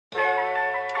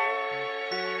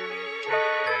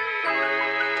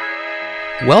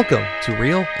Welcome to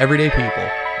Real Everyday People,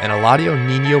 an Eladio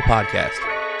Nino podcast.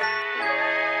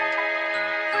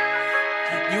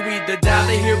 You either die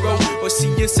the hero or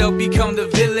see yourself become the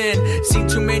villain. Seen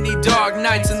too many dark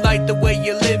nights and like the way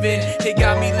you're living. It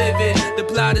got me living. The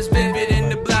plot is vivid in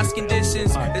the blast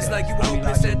conditions. It's like you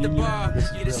hopeless at the bar.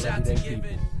 You decide to give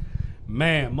it.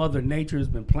 Man, Mother Nature has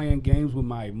been playing games with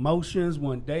my emotions.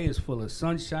 One day is full of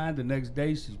sunshine. The next day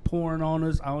she's pouring on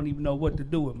us. I don't even know what to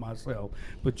do with myself.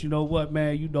 But you know what,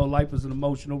 man? You know life is an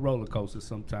emotional roller coaster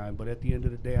sometimes. But at the end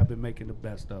of the day, I've been making the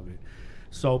best of it.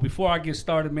 So before I get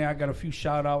started, man, I got a few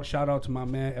shout-outs. Shout out to my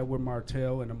man, Edward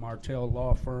Martell and the Martell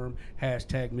Law Firm,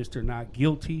 hashtag Mr. Not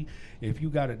Guilty. If you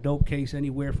got a dope case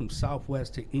anywhere from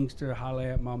Southwest to Inkster, holla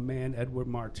at my man, Edward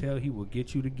Martell. He will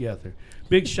get you together.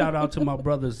 Big shout-out to my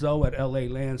brother Zoe at LA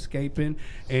Landscaping.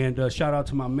 And shout-out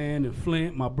to my man in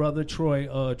Flint, my brother Troy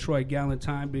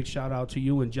Galentine. Big shout-out to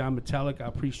you and John Metallic. I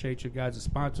appreciate your guys'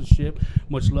 sponsorship.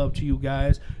 Much love to you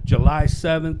guys. July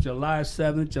 7th,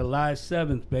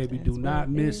 baby. Do not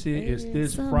miss it. It's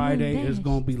this Friday. It's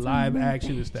going to be live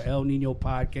action. It's the El Nino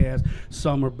Podcast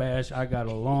Summer Bash. I got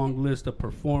a long list of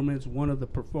performance. One of the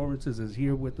performances is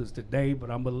here with us today,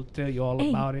 but I'm going to tell you all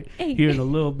about it here in a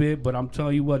little bit. But I'm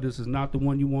telling you what, this is not the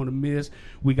one you want to miss.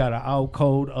 We got an out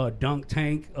code dunk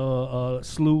tank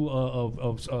slew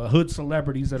of hood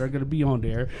celebrities that are going to be on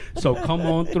there. So come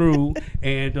on through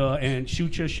and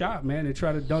shoot your shot, man, and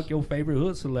try to dunk your favorite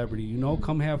hood celebrity. You know,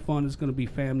 come have fun. It's going to be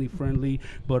family friendly,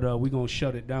 but we're going to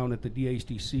shut it down at the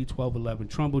DHDC 1211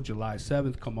 Trumbull, July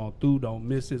 7th. Come on through. Don't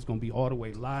miss it. It's going to be all the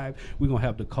way live. We're going to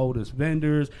have the coldest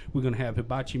vendors. We're going to have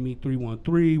Hibachi Meat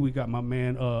 313. We got my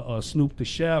man Snoop the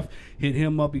Chef. Hit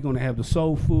him up. We're going to have the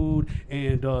soul food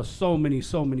and so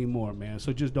many more, man.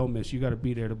 So just don't miss. You got to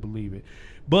be there to believe it.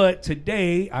 But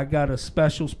today, I got a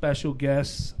special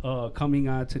guest coming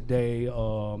on today.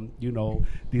 You know,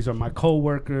 these are my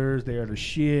co-workers. They are the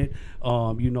shit.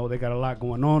 You know, they got a lot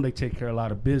going on. They take care of a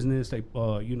lot of business. They,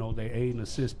 you know, they aid and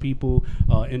assist people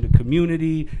in the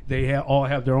community. They all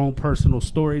have their own personal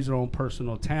stories, their own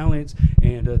personal talents.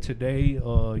 And today,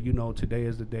 you know, today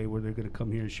is the day where they're going to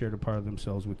come here and share the part of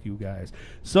themselves with you guys.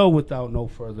 So without no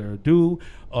further ado,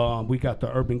 we got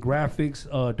the Urban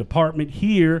Graphix department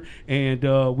here. And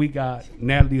we got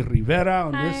Natalie Rivera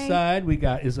on this side. We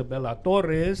got Isabella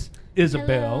Torres.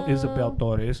 Isabel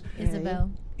Torres.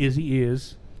 Isabel. Izzy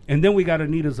is. And then we got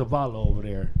Anita Zavala over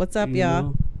there. What's up, y'all?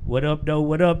 Know? What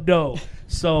up, though?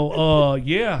 So,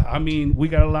 yeah, I mean, we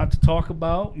got a lot to talk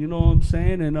about, you know what I'm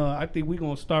saying? And I think we're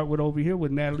going to start with over here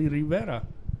with Natalie Rivera.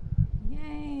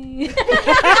 Yay.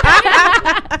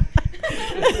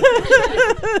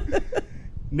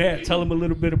 Nat, tell them a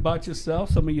little bit about yourself,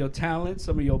 some of your talents,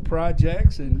 some of your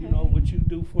projects, and, you know, what you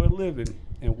do for a living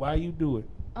and why you do it.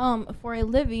 For a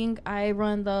living, I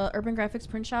run the Urban Graphix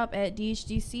print shop at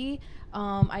DHDC.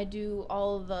 I do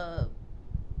all of the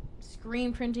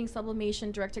screen printing,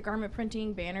 sublimation, direct-to-garment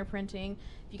printing, banner printing.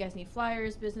 If you guys need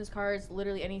flyers, business cards,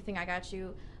 literally anything, I got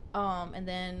you. And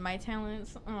then my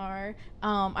talents are,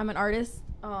 I'm an artist.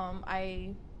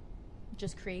 I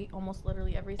just create almost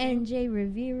literally everything. NJ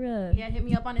Rivera. Yeah, hit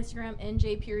me up on Instagram,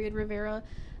 NJ.Rivera.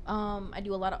 I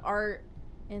do a lot of art,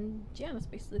 and yeah, that's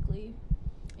basically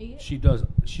it.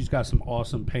 She's got some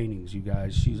awesome paintings, you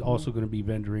guys. She's also going to be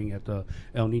vendoring at the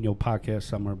El Nino Podcast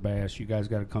Summer Bash. You guys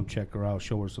got to come check her out,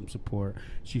 show her some support.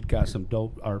 She's got some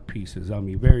dope art pieces. I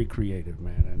mean, very creative,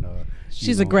 man. And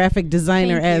she's a graphic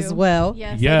designer as well.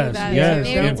 Yes.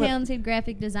 Very talented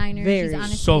graphic designer. She's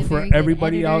honestly so for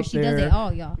everybody out she there, does it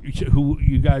all, y'all. Who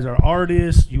you guys are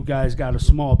artists, you guys got a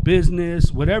small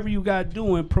business, whatever you got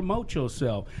doing, promote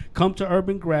yourself. Come to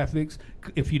Urban Graphix.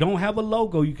 If you don't have a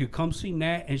logo, you could come see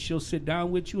Nat, and she'll sit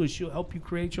down with you and she'll help you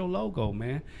create your logo,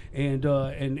 man.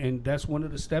 And that's one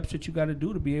of the steps that you got to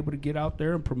do to be able to get out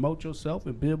there and promote yourself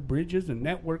and build bridges and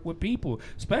network with people,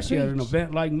 especially at an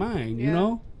event like mine. You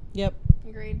know. Yep.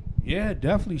 Agreed. Yeah,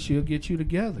 definitely. She'll get you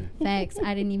together. Facts.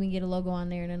 I didn't even get a logo on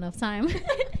there in enough time.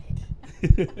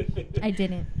 I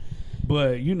didn't.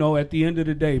 But, you know, at the end of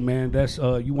the day, man, that's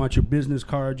you want your business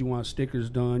cards, you want stickers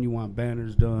done, you want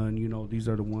banners done. You know, these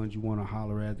are the ones you want to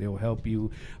holler at. They'll help you.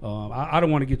 I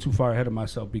don't want to get too far ahead of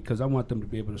myself because I want them to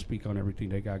be able to speak on everything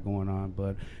they got going on.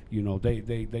 But, you know, they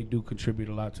do contribute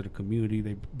a lot to the community.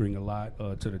 They bring a lot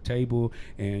to the table.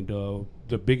 And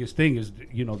the biggest thing is,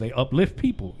 you know, they uplift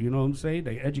people. You know what I'm saying?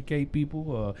 They educate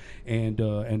people and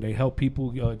they help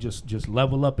people just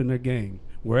level up in their game.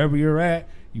 Wherever you're at,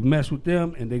 you mess with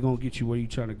them, and they're going to get you where you're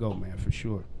trying to go, man, for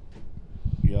sure.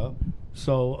 Yeah.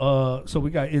 So we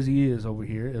got Izzy over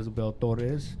here, Isabel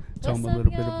Torres. Tell them a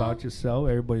little bit about yourself.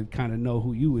 Everybody kind of know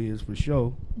who you is for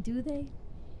sure. Do they?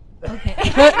 Okay.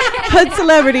 Hood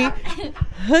celebrity.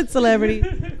 Hood celebrity.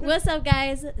 What's up,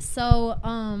 guys? So,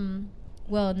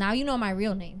 well, now you know my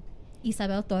real name,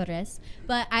 Isabel Torres.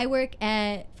 But I work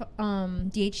at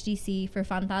DHDC for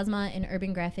Fantasma and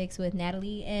Urban Graphics with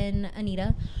Natalie and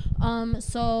Anita.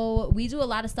 So we do a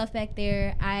lot of stuff back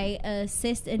there. I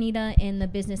assist Anita in the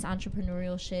business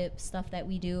entrepreneurship stuff that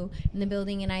we do in the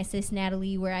building, and I assist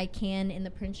Natalie where I can in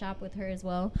the print shop with her as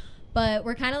well. But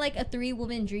we're kind of like a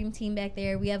 3-woman dream team back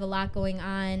there. We have a lot going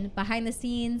on behind the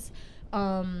scenes.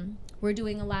 We're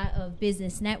doing a lot of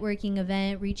business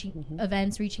networking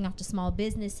reaching out to small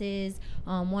businesses,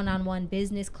 one-on-one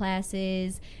business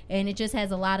classes, and it just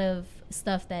has a lot of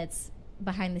stuff that's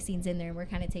behind the scenes in there, and we're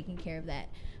kind of taking care of that.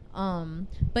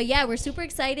 But yeah, we're super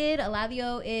excited.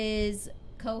 Eladio is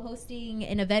co-hosting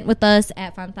an event with us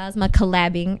at Fantasma,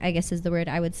 collabing, I guess is the word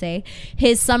I would say,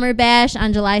 his summer bash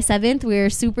on July 7th. We're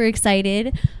super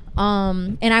excited.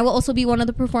 And I will also be one of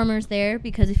the performers there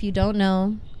because if you don't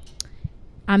know,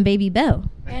 I'm Baby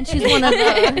Belle. And she's one of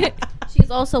the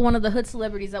she's also one of the hood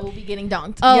celebrities that will be getting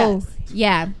dunked. Oh, yes.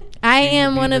 Yeah. I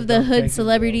am one of the hood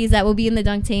celebrities that will be in the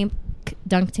dunk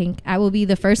tank. I will be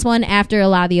the first one after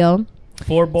Eladio.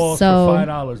 4 balls for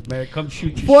 $5, man. Come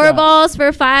shoot your 4 shot. balls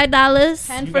for $5.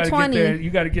 10 for 20.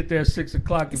 You got to get there at 6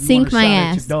 o'clock if Sink you want to my shot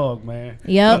ass. at your dog, man.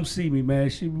 Yep. Come see me,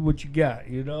 man. See what you got,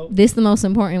 you know? This the most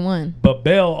important one. But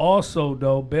Belle also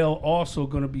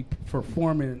going to be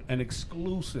performing an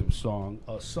exclusive song,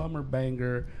 a summer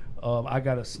banger. I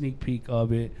got a sneak peek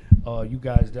of it. You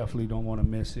guys definitely don't want to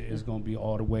miss it. It's going to be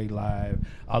all the way live.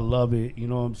 I love it. You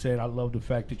know what I'm saying? I love the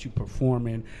fact that you're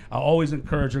performing. I always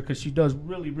encourage her because she does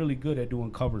really, really good at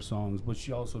doing cover songs, but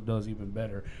she also does even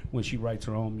better when she writes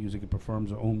her own music and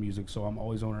performs her own music. So I'm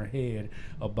always on her head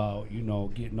about, you know,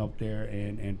 getting up there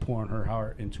and pouring her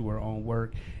heart into her own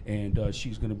work. And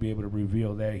she's going to be able to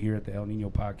reveal that here at the El Nino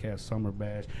Podcast Summer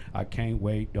Bash. I can't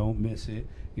wait. Don't miss it.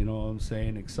 You know what I'm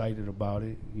saying? Excited about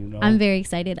it. You know, I'm very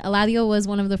excited. Eladio was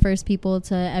one of the first people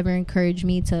to ever encourage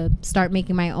me to start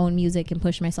making my own music and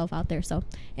push myself out there. So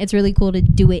it's really cool to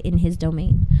do it in his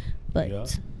domain. But yeah,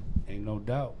 ain't no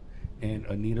doubt. And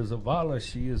Anita Zavala,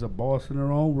 she is a boss in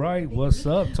her own right. What's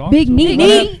up? Talk Big to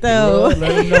Neat, her. though.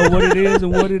 Let her know what it is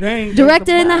and what it ain't.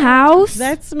 Director in the house.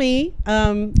 That's me.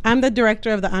 I'm the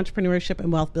director of the Entrepreneurship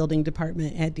and Wealth Building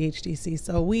Department at DHDC.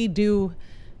 So we do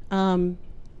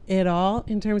it all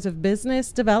in terms of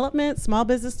business development, small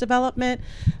business development.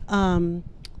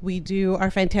 We do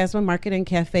our Phantasma Market and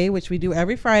Cafe, which we do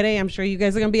every Friday. I'm sure you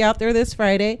guys are going to be out there this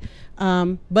Friday.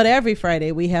 But every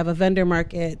Friday we have a vendor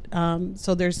market.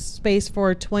 So there's space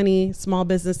for 20 small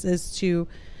businesses to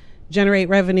generate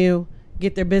revenue,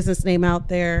 get their business name out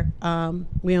there.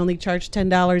 We only charge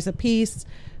 $10 a piece.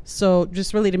 So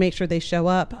just really to make sure they show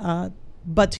up.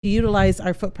 But to utilize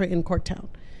our footprint in Corktown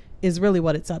is really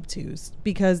what it's up to,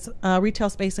 because retail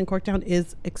space in Corktown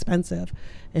is expensive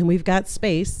and we've got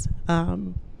space.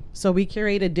 So we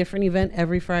curate a different event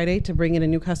every Friday to bring in a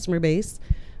new customer base.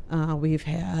 We've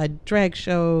had drag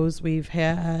shows, we've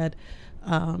had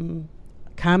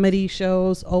comedy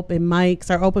shows, open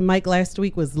mics. Our open mic last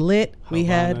week was lit. We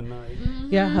had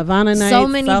Havana Night, so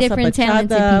many salsa different bachata.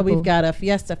 talented people. We've got a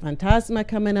Fiesta Fantasma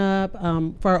coming up.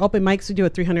 For our open mics, we do a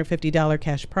 $350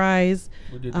 cash prize.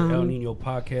 We did the El Nino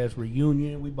Podcast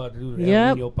reunion. We about to do the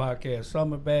El Nino Podcast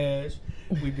Summer Bash.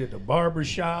 We did the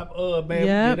barbershop. Man, we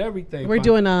did everything. We're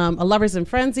doing a Lovers and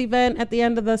Friends event at the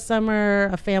end of the summer,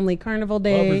 a family carnival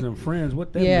day. Lovers and Friends,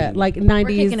 what that mean? Like 90s. We're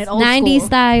kicking it old 90s school.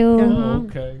 style. Oh,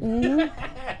 okay.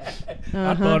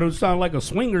 I thought it would sound like a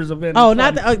swingers event. Oh,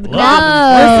 not the,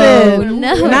 No,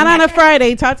 listen, not on a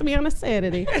Friday. Talk to me on a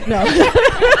Saturday. No,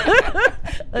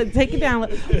 take it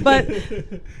down. But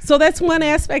so that's one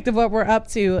aspect of what we're up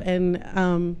to,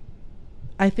 and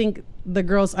I think the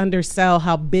girls undersell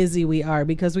how busy we are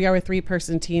because we are a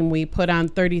 3-person team. We put on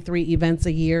 33 events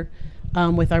a year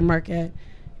with our market,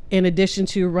 in addition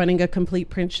to running a complete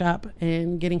print shop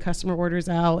and getting customer orders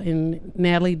out, and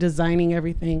Natalie designing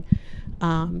everything.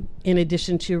 In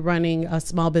addition to running a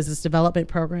small business development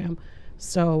program.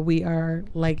 So we are,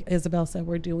 like Isabel said,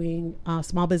 we're doing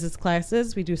small business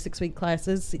classes. We do 6-week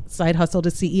classes, side hustle to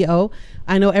CEO.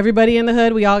 I know everybody in the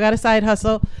hood, we all got a side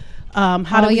hustle.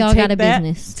 How do we take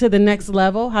that to the next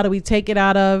level? How do we take it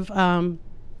out of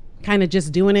kind of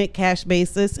just doing it cash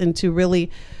basis into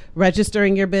really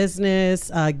registering your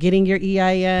business, getting your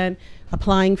EIN,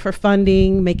 applying for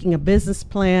funding, making a business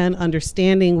plan,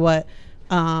 understanding what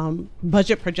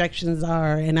budget projections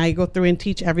are, and I go through and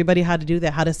teach everybody how to do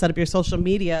that, how to set up your social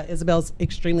media. Isabel's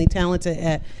extremely talented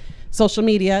at social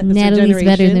media. Natalie's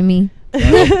better than me.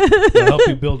 They'll help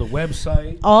you build a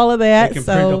website. All of that. They can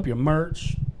print up your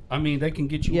merch. I mean, they can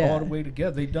get you all the way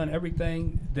together. They've done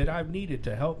everything that I've needed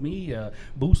to help me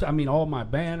boost. I mean, all my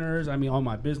banners. I mean, all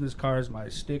my business cards, my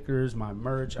stickers, my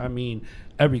merch. I mean,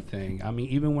 everything. I mean,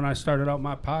 even when I started out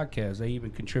my podcast, they even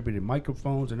contributed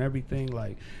microphones and everything.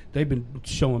 Like, they've been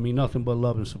showing me nothing but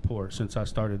love and support since I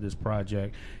started this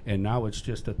project. And now it's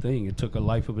just a thing. It took a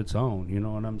life of its own. You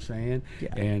know what I'm saying?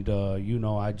 Yeah. And, you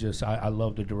know, I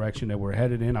love the direction that we're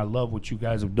headed in. I love what you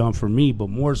guys have done for me, but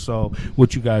more so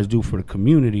what you guys do for the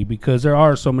community, because there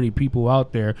are so many people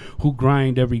out there who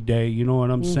grind every day. You know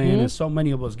what I'm saying? And so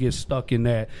many of us get stuck in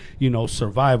that, you know,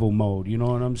 survival mode. You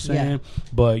know what I'm saying? Yeah.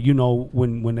 But, you know,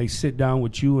 when they sit down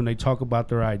with you and they talk about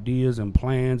their ideas and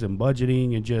plans and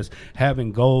budgeting and just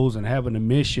having goals and having a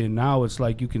mission, now it's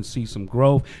like you can see some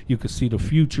growth. You can see the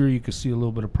future. You can see a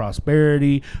little bit of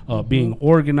prosperity, being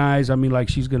organized. I mean, like,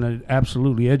 she's going to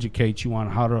absolutely educate you on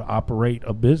how to operate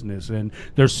a business. And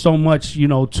there's so much, you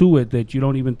know, to it that you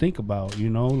don't even think about, you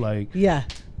know, like. Yeah,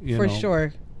 for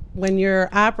sure. When you're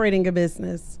operating a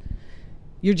business,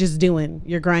 you're just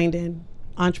you're grinding.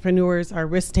 Entrepreneurs are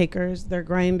risk takers. They're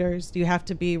grinders. You have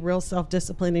to be real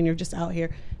self-disciplined, and you're just out here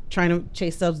trying to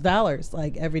chase those dollars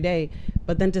like every day.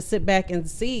 But then to sit back and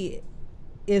see,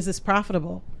 is this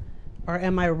profitable, or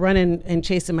am I running and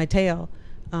chasing my tail?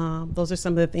 Those are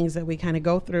some of the things that we kind of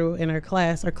go through in our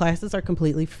class. Our classes are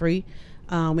completely free.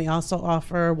 We also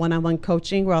offer one-on-one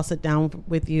coaching where I'll sit down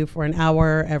with you for an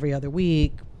hour every other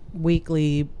week,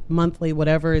 weekly, monthly,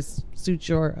 whatever suits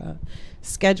your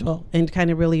schedule, and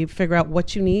kind of really figure out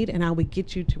what you need and how we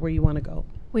get you to where you want to go.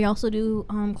 We also do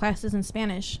classes in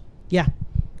Spanish. Yeah.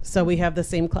 So we have the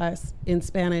same class in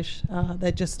Spanish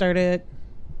that just started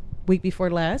week before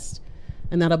last,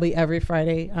 and that'll be every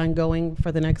Friday ongoing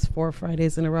for the next 4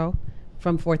 Fridays in a row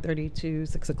from 4:30 to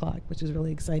 6 o'clock, which is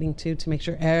really exciting too, to make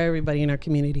sure everybody in our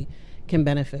community can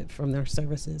benefit from their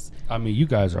services. I mean, you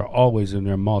guys are always in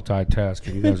there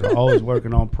multitasking. You guys are always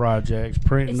working on projects,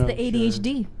 printing. It's the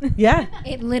ADHD. Yeah.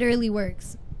 It literally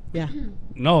works. Yeah.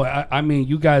 No, I mean,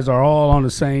 you guys are all on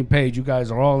the same page. You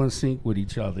guys are all in sync with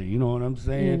each other. You know what I'm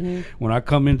saying? When I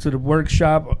come into the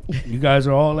workshop, you guys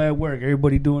are all at work.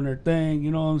 Everybody doing their thing.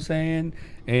 You know what I'm saying?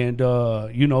 And,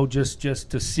 you know, just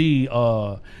to see,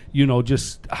 you know,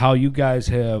 just how you guys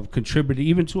have contributed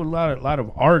even to a lot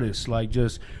of artists, like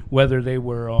just whether they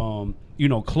were, you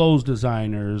know, clothes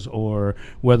designers, or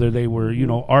whether they were, you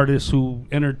know, artists who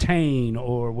entertain,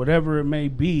 or whatever it may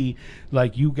be.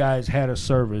 Like, you guys had a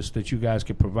service that you guys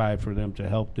could provide for them to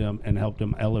help them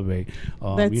elevate.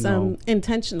 That's you know,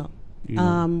 intentional. You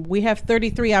know. We have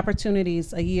 33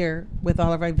 opportunities a year with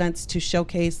all of our events to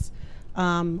showcase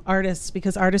artists,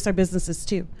 because artists are businesses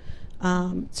too,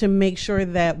 to make sure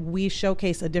that we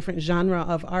showcase a different genre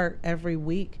of art every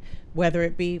week, whether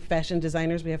it be fashion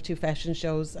designers. We have 2 fashion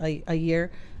shows a year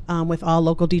with all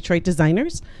local Detroit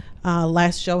designers.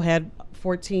 Last show had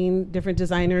 14 different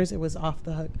designers. It was off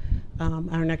the hook.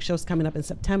 Our next show's coming up in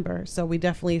September. So we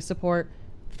definitely support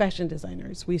fashion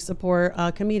designers. We support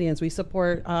comedians. We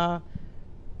support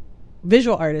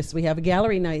visual artists. We have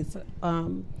gallery nights.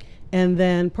 And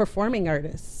then performing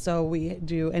artists. So we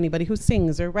do anybody who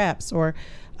sings or raps or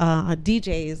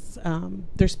DJs.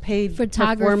 There's paid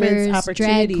performance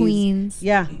opportunities. Drag queens.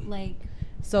 Yeah. Like,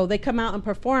 so they come out and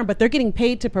perform, but they're getting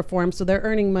paid to perform, so they're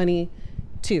earning money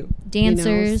too.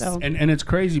 Dancers. You know, so. And it's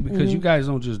crazy because you guys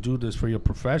don't just do this for your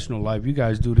professional life. You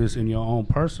guys do this in your own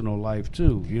personal life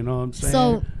too. You know what I'm saying?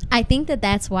 So I think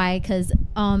that's why, because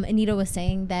Anita was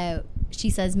saying that she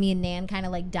says me and Nan kind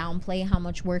of like downplay how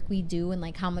much work we do and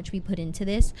like how much we put into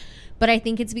this, but I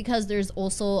think it's because there's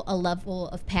also a level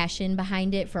of passion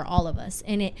behind it for all of us.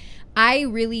 And I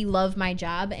really love my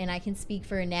job, and I can speak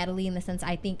for Natalie in the sense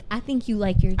I think you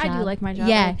like your job. I do like my job.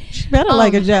 Yeah, she better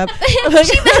like a job.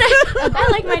 I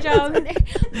like my job.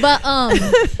 But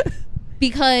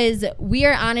because we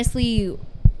are honestly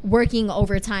working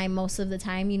overtime most of the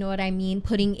time, you know what I mean?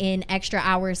 Putting in extra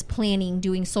hours, planning,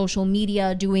 doing social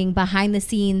media, doing behind the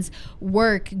scenes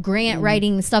work, grant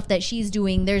writing, stuff that she's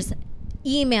doing. There's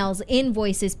emails,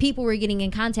 invoices, people we're getting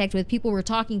in contact with, people we're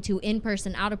talking to in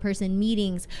person, out of person,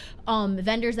 meetings,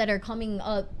 vendors that are coming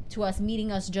up to us,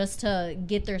 meeting us just to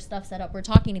get their stuff set up. We're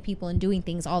talking to people and doing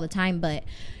things all the time, but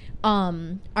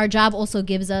our job also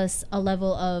gives us a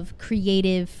level of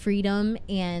creative freedom,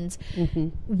 and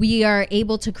we are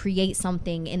able to create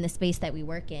something in the space that we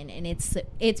work in, and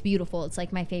it's beautiful. It's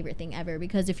like my favorite thing ever,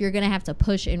 because if you're gonna have to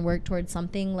push and work towards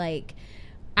something, like,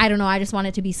 I don't know, I just want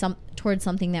it to be towards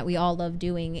something that we all love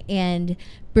doing, and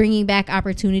bringing back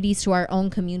opportunities to our own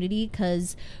community,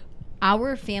 because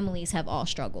our families have all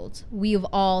struggled. We've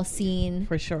all seen,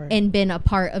 for sure, and been a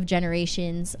part of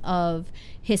generations of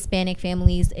Hispanic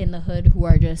families in the hood who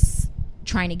are just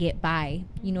trying to get by,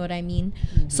 you know what I mean?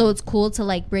 So it's cool to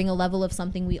like bring a level of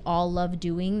something we all love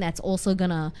doing that's also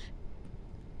gonna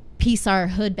piece our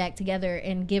hood back together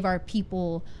and give our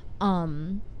people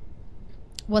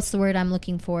what's the word I'm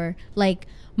looking for, like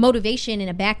motivation and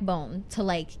a backbone to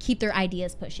like keep their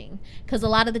ideas pushing, because a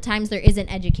lot of the times there isn't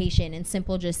education and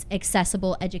simple just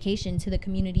accessible education to the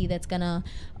community that's gonna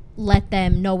let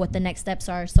them know what the next steps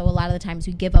are. So a lot of the times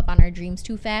we give up on our dreams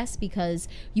too fast because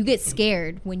you get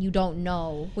scared when you don't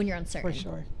know, when you're uncertain. For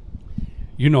sure.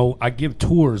 You know, I give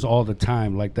tours all the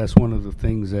time. Like, that's one of the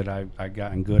things that I've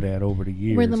gotten good at over the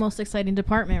years. We're the most exciting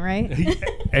department, right?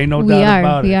 Ain't no We doubt are,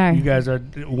 about we it. are. You guys are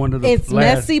one of the It's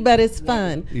last. messy, but it's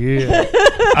fun. Yeah.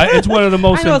 It's one of the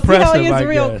most I know, impressive, see how he is I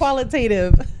real guess.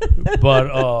 qualitative.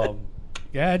 But,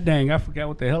 God dang, I forgot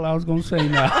what the hell I was going to say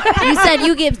now. You said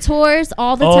you give tours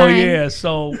all the Oh time. yeah,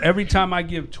 so every time I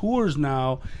give tours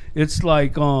now, it's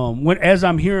like as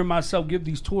I'm hearing myself give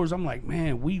these tours, I'm like,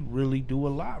 man, we really do a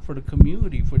lot for the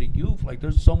community, for the youth. Like,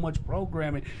 there's so much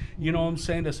programming, you know what I'm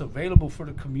saying, that's available for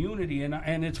the community,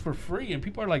 and it's for free. And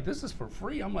people are like, this is for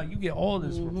free. I'm like, you get all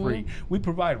this for free. We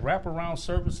provide wraparound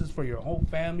services for your whole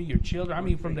family, your children. I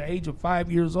mean, from the age of 5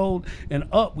 years old and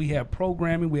up, we have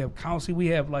programming, we have counseling, we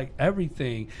have like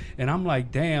everything. And I'm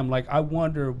like, damn, like, I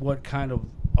wonder what kind of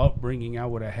upbringing I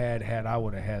would have had I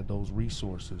would have had those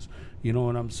resources. You know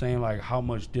what I'm saying? Like, how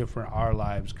much different our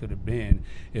lives could have been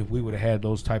if we would have had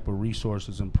those type of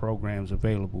resources and programs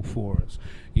available for us.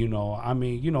 You know, I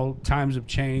mean, you know, times have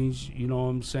changed, you know what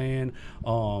I'm saying?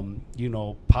 You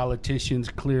know, politicians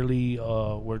clearly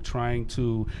were trying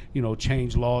to, you know,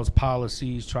 change laws,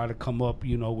 policies, try to come up,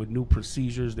 you know, with new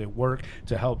procedures that work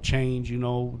to help change, you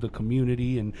know, the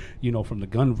community, and, you know, from the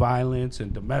gun violence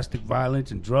and domestic violence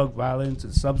and drug violence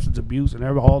and substance abuse and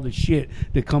all the shit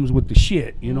that comes with the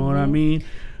shit, you know what I mean?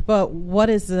 But what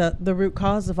is the root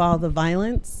cause of all the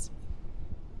violence?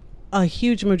 A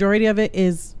huge majority of it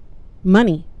is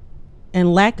money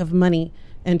and lack of money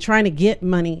and trying to get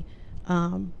money,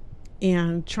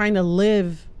 and trying to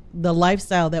live the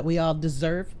lifestyle that we all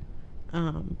deserve,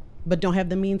 but don't have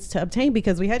the means to obtain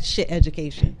because we had shit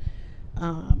education.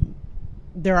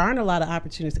 There aren't a lot of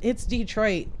opportunities. It's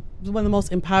Detroit, one of the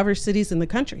most impoverished cities in the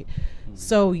country.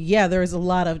 So yeah, there's a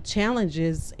lot of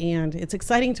challenges, and it's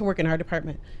exciting to work in our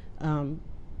department.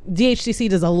 DHCC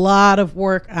does a lot of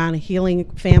work on healing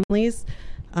families.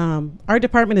 Our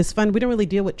department is fun. We don't really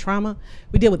deal with trauma.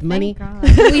 We deal with money.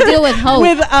 We deal with hope.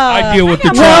 With I deal with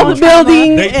the wealth trauma.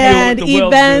 building They deal and with the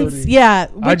wealth events. building. Yeah,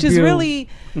 which is deal- really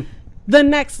the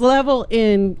next level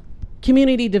in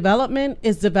community development,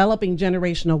 is developing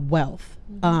generational wealth,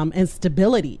 and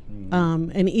stability,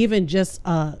 and even just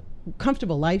a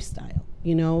comfortable lifestyle,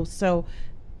 you know. So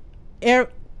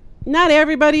not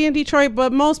everybody in Detroit,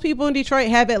 but most people in Detroit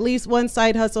have at least one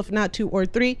side hustle, if not two or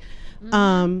three.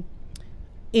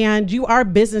 And you are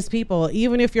business people.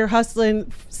 Even if you're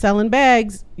hustling, selling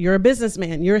bags, you're a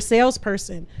businessman. You're a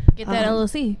salesperson. Get that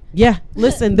LLC. Yeah,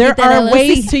 listen, there Get that are LLC.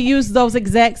 ways to use those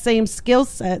exact same skill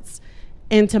sets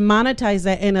and to monetize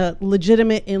that in a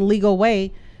legitimate and legal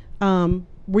way,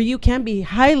 where you can be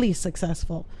highly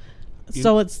successful.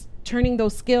 So it's turning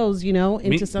those skills, you know,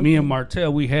 into something. Me and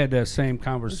Martell, we had that same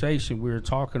conversation. We were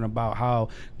talking about how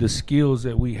the skills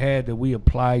that we had that we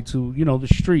applied to, you know, the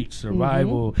streets,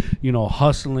 survival, you know,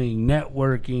 hustling,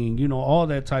 networking, you know, all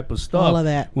that type of stuff. All of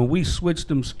that. When we switched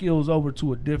them skills over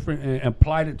to a different and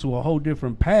applied it to a whole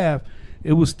different path,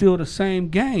 it was still the same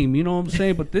game, you know what I'm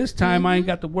saying? But this time I ain't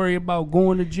got to worry about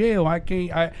going to jail. I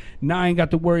ain't got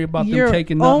to worry about You're them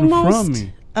taking nothing from almost,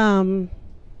 me.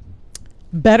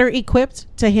 Better equipped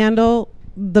to handle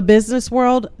the business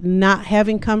world, not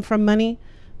having come from money,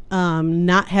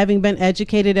 not having been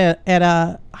educated at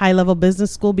a high level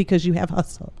business school, because you have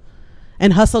hustle,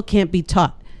 and hustle can't be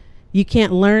taught. You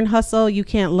can't learn hustle. You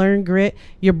can't learn grit.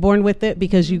 You're born with it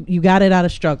because you got it out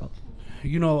of struggle.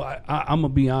 You know, I'm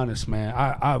going to be honest, man.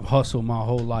 I've hustled my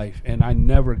whole life, and I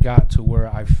never got to where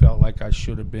I felt like I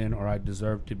should have been or I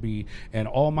deserved to be. And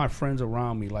all my friends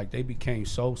around me, like, they became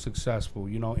so successful,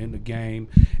 you know, in the game.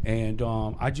 And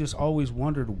I just always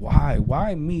wondered why.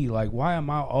 Why me? Like, why am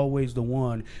I always the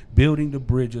one building the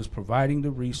bridges, providing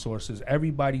the resources?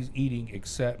 Everybody's eating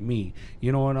except me.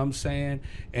 You know what I'm saying?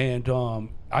 And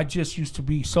I just used to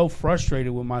be so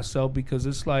frustrated with myself, because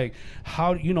it's like,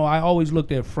 how, you know, I always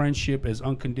looked at friendship as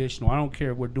unconditional. I don't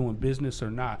care if we're doing business or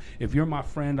not. If you're my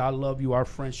friend, I love you. Our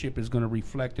friendship is going to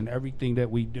reflect in everything that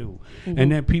we do.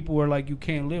 And then people were like, you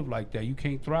can't live like that. You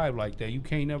can't thrive like that. You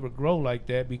can't ever grow like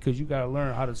that, because you got to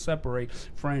learn how to separate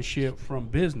friendship from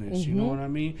business. You know what I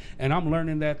mean? And I'm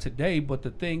learning that today. But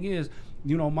the thing is,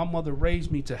 you know, my mother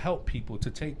raised me to help people, to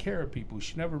take care of people.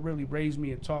 She never really raised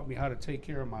me and taught me how to take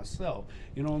care of myself.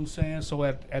 You know what I'm saying? So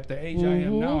at the age I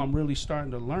am now, I'm really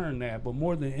starting to learn that. But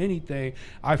more than anything,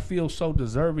 I feel so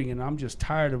deserving, and I'm just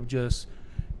tired of just,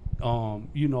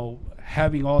 you know,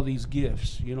 having all these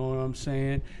gifts. You know what I'm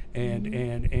saying?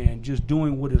 And just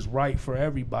doing what is right for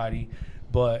everybody,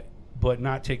 but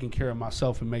not taking care of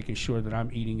myself and making sure that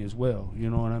I'm eating as well. You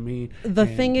know what I mean? The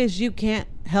thing is, you can't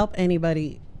help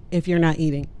anybody if you're not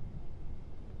eating.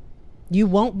 You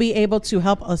won't be able to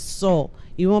help a soul.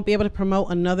 You won't be able to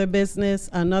promote another business,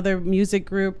 another music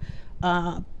group,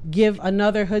 give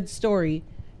another hood story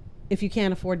if you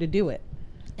can't afford to do it.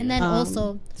 And then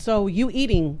also, so you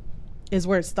eating is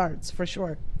where it starts for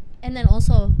sure. And then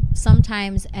also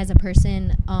sometimes as a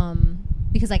person,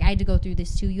 because like I had to go through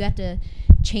this too, you have to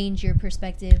change your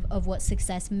perspective of what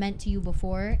success meant to you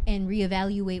before and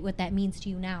reevaluate what that means to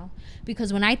you now.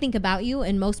 Because when I think about you,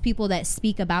 and most people that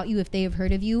speak about you, if they have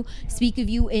heard of you, speak of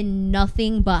you in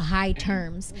nothing but high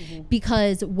terms,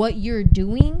 because what you're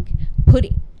doing,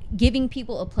 giving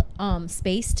people a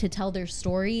space to tell their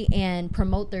story and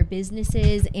promote their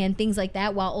businesses and things like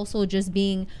that, while also just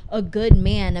being a good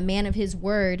man, a man of his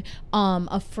word,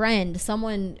 a friend,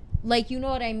 someone, like, you know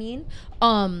what I mean?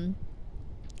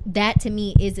 That to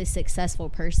me is a successcul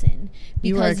person,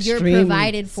 because you're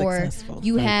provided for. Successful.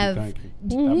 You have, Thank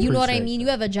you. you know what I mean? You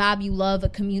have a job you love, a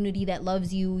community that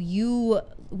loves you.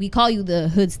 We call you the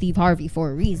hood Steve Harvey for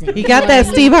a reason. You got that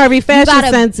Steve Harvey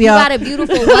fashion sense, y'all. You got a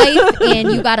beautiful life,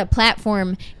 and you got a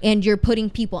platform, and you're putting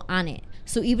people on it.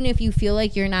 So even if you feel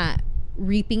like you're not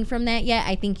reaping from that yet,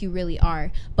 I think you really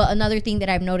are. But another thing that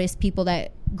I've noticed, people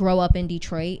that grow up in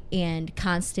Detroit and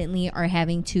constantly are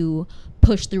having to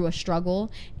push through a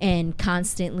struggle, and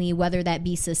constantly, whether that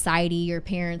be society, your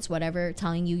parents, whatever,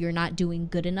 telling you you're not doing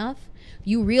good enough,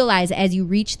 you realize as you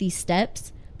reach these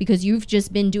steps, because you've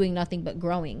just been doing nothing but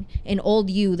growing, an old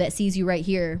you that sees you right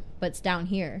here but's down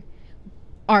here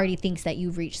already thinks that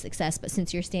you've reached success, but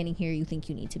since you're standing here, you think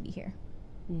you need to be here.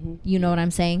 You know what I'm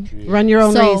saying? Run your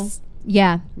own race.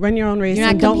 Yeah. Run your own race.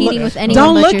 You're not competing with anyone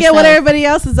Don't but look yourself. at what everybody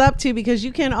else is up to, because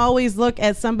you can always look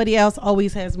at somebody else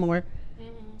always has more.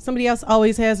 Somebody else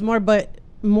always has more, but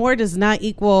more does not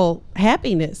equal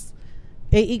happiness.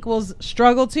 It equals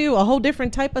struggle too, a whole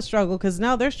different type of struggle, because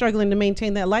now they're struggling to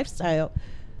maintain that lifestyle.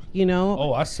 You know?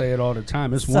 Oh, I say it all the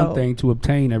time. It's one thing to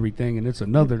obtain everything, and it's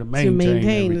another to maintain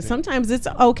everything. Sometimes it's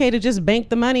okay to just bank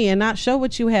the money and not show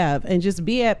what you have, and just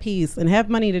be at peace and have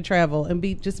money to travel and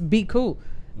be cool.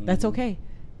 That's okay.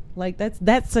 Like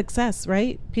that's success,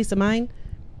 right? Peace of mind.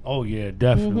 Oh yeah,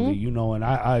 definitely. You know, and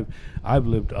I've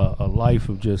lived a life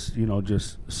of just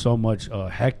so much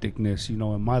hecticness, you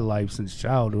know, in my life since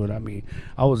childhood. I mean,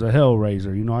 I was a hell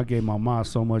raiser. You know, I gave my mom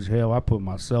so much hell. I put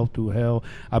myself through hell.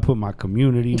 I put my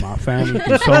community, my family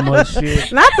through so much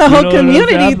shit. Not the whole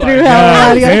community through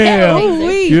hell.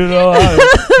 You know,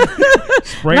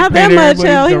 spray not that much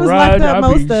hell. He was locked up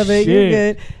most of it. You're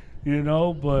good. You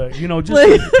know, but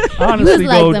just honestly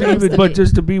though, but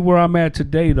just to be where I'm at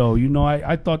today though, you know,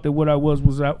 I thought that what I was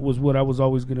what I was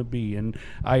always going to be, and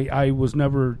I was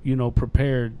never,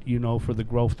 prepared, for the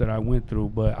growth that I went through,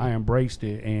 but I embraced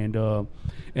it,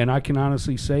 and I can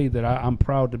honestly say that I'm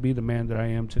proud to be the man that I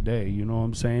am today. You know what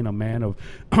I'm saying? A man of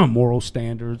moral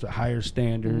standards, higher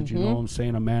standards. You know what I'm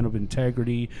saying? A man of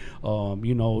integrity.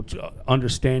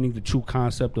 Understanding the true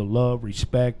concept of love,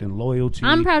 respect, and loyalty.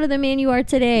 I'm proud of the man you are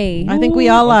today. I think we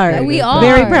all are. We all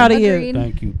very are. proud of Agreed.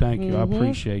 you. Thank you. I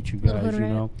appreciate you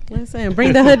guys. Listen,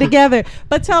 bring the hood together,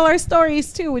 but tell our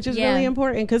stories too, which is really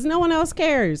important, because no one else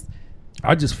cares.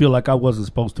 I just feel like I wasn't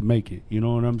supposed to make it. You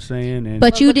know what I'm saying? And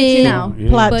but you did.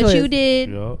 Plot but twist. You did.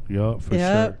 Yeah, for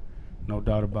sure. No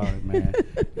doubt about it, man.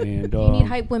 And you need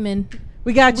hype women.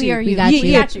 We got you. We got you.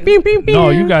 No,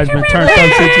 you guys been turned up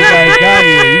since you guys got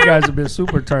here. You guys have been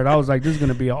super turned. I was like, this is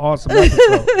gonna be an awesome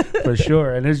episode for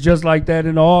sure. And it's just like that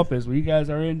in the office. When you guys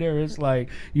are in there, it's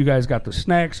like you guys got the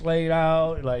snacks laid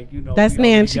out. Like that's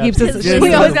Nan. She keeps us.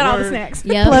 We always got all the snacks.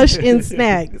 Yep. Plush and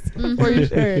snacks for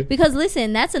sure. Because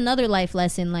listen, that's another life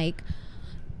lesson. Like,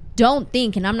 don't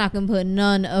think, and I'm not gonna put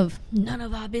none of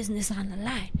our business on the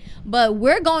line, but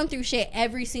we're going through shit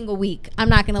every single week. I'm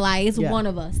not gonna lie, it's one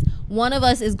of us. One of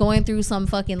us is going through some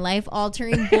fucking life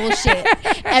altering bullshit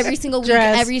every single week,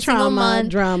 every single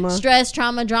month. Drama. Stress,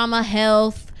 trauma, drama,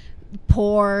 health,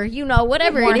 poor,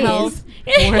 whatever More it health.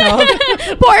 is. More health.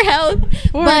 Poor health.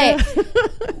 Poor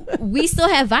But we still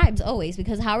have vibes always,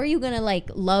 because how are you gonna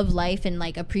love life and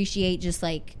appreciate just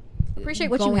appreciate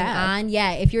what you going have on,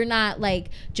 if you're not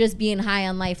just being high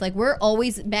on life. We're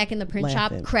always back in the print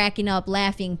shop, cracking up,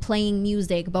 laughing, playing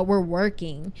music, but we're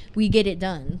working. We get it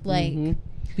done.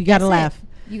 You gotta That's it. laugh.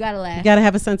 You gotta laugh. You gotta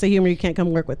have a sense of humor. You can't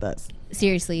come work with us.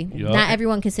 Seriously, Yup. not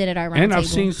everyone can sit at our round And table. I've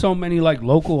seen so many like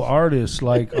local artists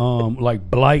like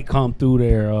Blight come through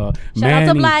there. Shout Manny,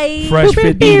 out to Blight. Fresh Be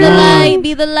 51. the light,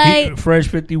 be the light. Fresh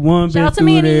 51 Shout been out to through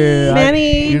Manny. there.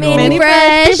 Manny, Manny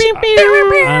Fresh.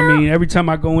 Fresh. I mean, every time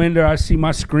I go in there, I see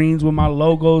my screens with my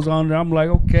logos on there. I'm like,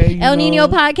 okay. El you Nino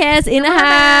know. podcast in the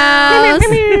house.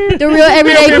 The real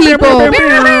everyday people.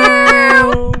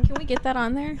 Can we get that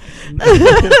on there?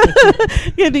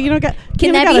 Yeah, you don't got. Can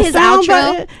you that got be a his sound outro?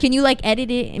 button? Can you like edit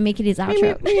it and make it his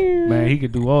outro? Man, he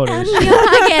could do all El this. Nino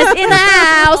podcast in the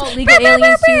house. Oh, Legal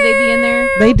Aliens too. They be in there.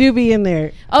 They do be in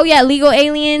there. Oh yeah, Legal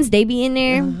Aliens. They be in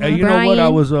there. Hey, you know what? I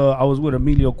Brian. was with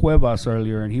Emilio Cuevas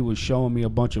earlier, and he was showing me a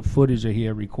bunch of footage that he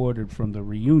had recorded from the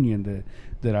reunion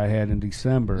that I had in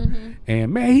December.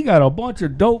 And man, he got a bunch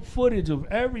of dope footage of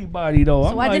everybody though.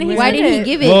 I'm why like, didn't he man, Why didn't he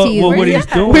give it well, to you? Well, what Where's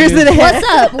he's doing? Where's is- it at? What's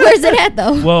up? Where's it at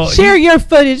though? Well, Share your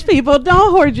footage, people. Don't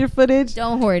hoard your footage.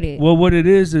 Don't hoard it. Well, what it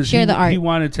is Share the art. he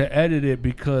wanted to edit it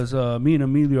because me and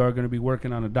Emilio are going to be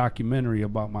working on a documentary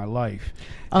about my life.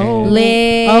 Oh, And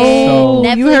Lit. Oh,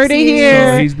 Netflix you heard it series.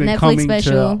 here. so he's been Netflix coming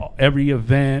special. to every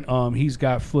event. He's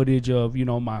got footage of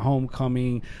my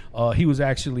homecoming. He was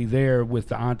actually there with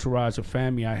the entourage of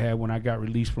family I had when I got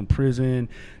released from prison.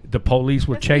 The police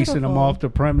were That's chasing him beautiful. off the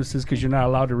premises because you're not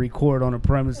allowed to record on the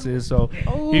premises. So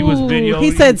he was Ooh, videoing.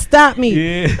 He said, "Stop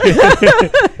me." Yeah.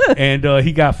 And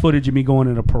he got footage of me going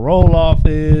to the parole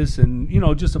office and,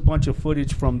 just a bunch of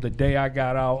footage from the day I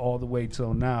got out all the way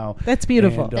till now. That's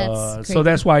beautiful. And, That's so crazy.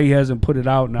 that's why he hasn't put it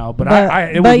out now. But, it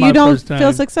was but my you don't first time.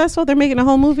 feel successful. They're making a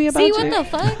whole movie about See you. what the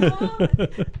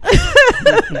fuck?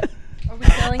 Are we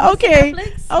selling this to Okay.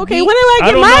 Netflix? Okay, We- when do I I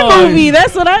get don't my know. movie?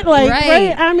 That's what I like, Right,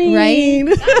 right? I mean,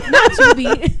 Not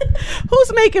Tubi.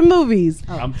 who's making movies?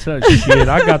 I'm touching shit.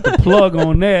 I got the plug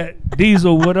on that.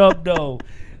 Diesel, what up, though?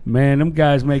 Man, them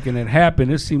guys making it happen.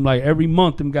 It seemed like every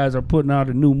month them guys are putting out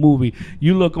a new movie.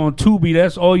 You look on Tubi,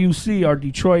 that's all you see are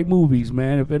Detroit movies,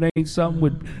 man. If it ain't something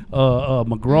with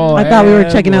McGraw. I thought we were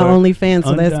Ave checking out or OnlyFans,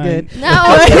 so that's Undying- good. No,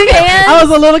 I was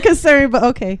a little concerned, but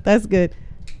okay, that's good.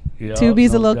 Yeah,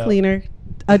 Tubi's no a little doubt. cleaner,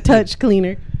 a touch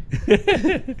cleaner.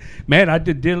 Man, I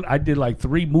did like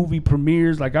 3 movie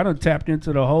premieres. Like I done tapped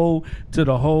into the whole cast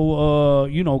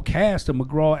of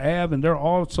McGraw Ave, and they're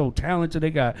all so talented. They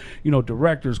got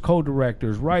directors,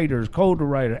 co-directors, writers,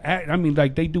 co-writer. I mean,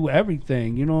 like they do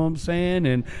everything. You know what I'm saying?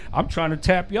 And I'm trying to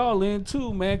tap y'all in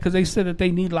too, man, because they said that they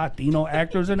need Latino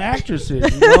actors and actresses.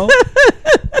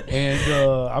 And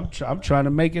I'm trying to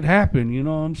make it happen. You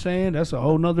know what I'm saying? That's a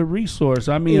whole nother resource.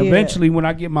 I mean, Yeah. eventually when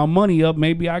I get my money up,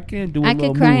 maybe I can do. I a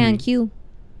little could cry movie. on cue.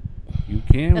 You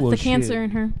can. That's well, the shit. cancer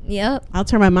in her. Yep. I'll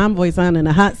turn my mom voice on in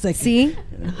a hot second. See,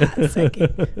 Get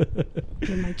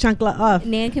my chunkla off.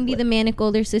 Nan can be the manic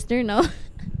older sister. No,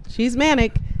 She's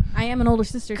manic. I am an older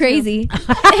sister. too. crazy,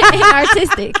 and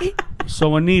artistic.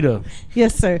 So Anita,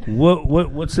 Yes, sir.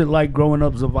 what's it like growing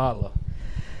up Zavala?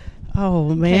 Oh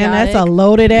man, that's a Chaotic.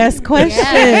 loaded ass question.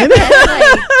 Yeah, that's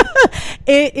like-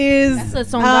 It is. That's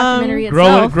its own documentary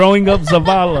Growing itself. growing up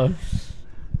Zavala.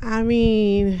 I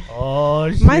mean,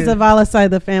 Oh shit. my Zavala side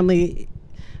of the family.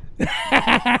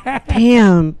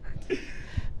 Damn.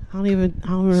 I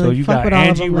don't really So you fuck got with all of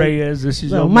Angie them. Like, Reyes. This is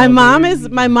so your my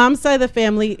mother. mom's side of the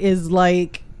family is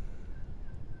like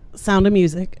Sound of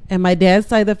Music, and my dad's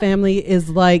side of the family is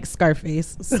like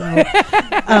Scarface. So,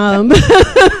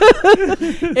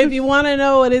 if you want to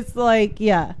know what it's like,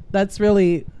 yeah, that's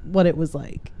really what it was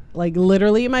like. Like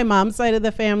literally, my mom's side of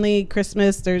the family,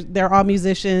 Christmas, they're all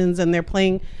musicians and they're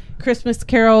playing Christmas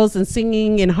carols and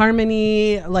singing in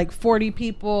harmony, like 40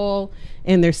 people,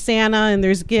 and there's Santa and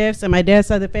there's gifts. And my dad's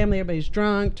side of the family, everybody's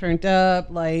drunk, turned up,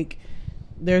 like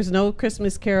there's no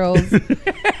Christmas carols.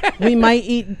 We might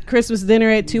eat Christmas dinner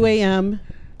at 2 a.m.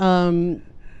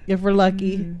 If we're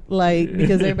lucky, like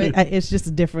because everybody, it's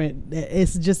just different.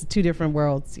 It's just 2 different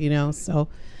worlds, So,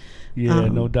 Yeah,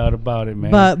 no doubt about it,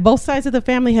 man. but both sides of the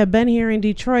family have been here in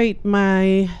Detroit.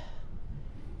 My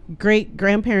great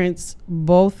grandparents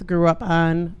both grew up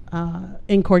in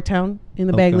Corktown in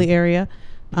the Okay. Bagley area,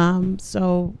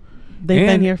 so they've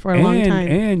been here for a long time.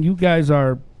 And you guys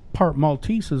are part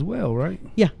Maltese as well, right?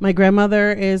 Yeah, my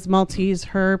grandmother is Maltese.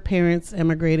 Her parents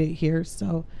immigrated here,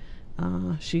 so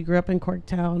she grew up in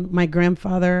Corktown. My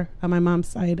grandfather on my mom's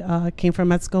side came from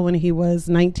Mexico when he was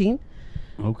 19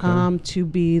 Okay. to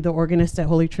be the organist at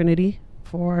Holy Trinity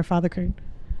for Father Kern.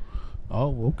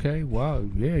 Oh, okay. Wow.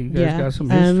 Yeah, you guys got some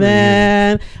history. And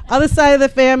then other side of the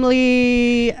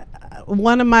family,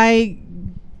 one of my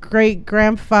great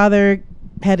grandfather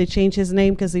had to change his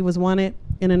name because he was wanted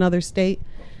in another state.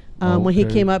 when he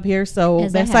Okay. came up here. So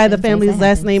As that that side of the happens, as family's that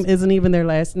last name happens. isn't even their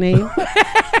last name.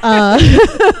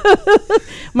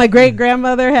 My great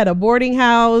grandmother had a boarding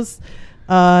house.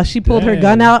 She pulled her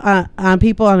gun Dang. out on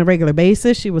people on a regular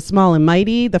basis. She was small and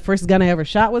mighty. The first gun I ever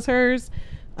shot was hers.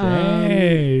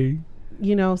 Dang.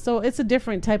 You know, so it's a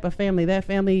different type of family. That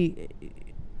family,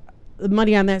 the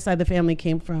money on that side of the family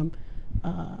came from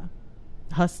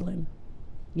hustling,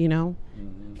 you know,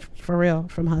 for real,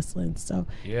 from hustling. So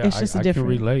Yeah, it's just I can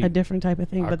relate. a different type of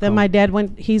thing. I But then my dad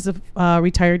he's a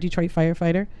retired Detroit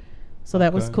firefighter. So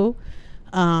that was Okay. cool.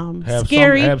 Have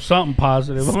Scary. have something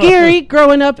positive. Scary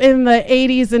growing up in the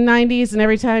 80s and 90s, and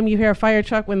every time you hear a fire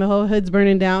truck when the whole hood's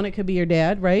burning down, it could be your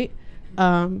dad, right?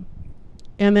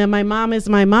 And then my mom is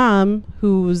my mom,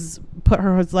 who's put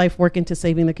her life work into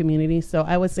saving the community. So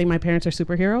I would say my parents are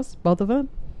superheroes, both of them.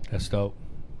 That's dope.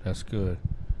 That's good.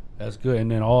 That's good.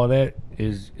 And then all that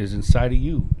is inside of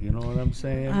you. You know what I'm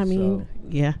saying? I mean,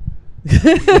 yeah.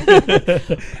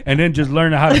 And then just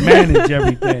learning how to manage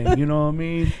everything. You know what I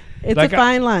mean? It's Like a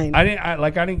fine line. I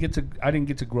didn't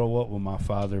get to grow up with my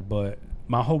father, but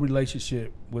my whole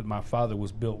relationship with my father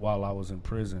was built while I was in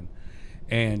prison,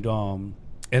 and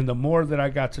the more that I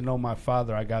got to know my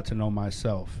father, I got to know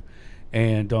myself,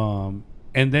 and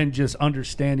then just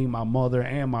understanding my mother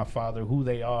and my father, who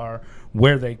they are,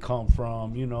 where they come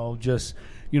from, you know, just,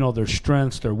 you know, their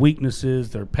strengths, their weaknesses,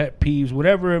 their pet peeves,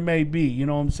 whatever it may be. You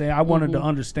know what I'm saying? I wanted to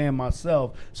understand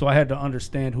myself, so I had to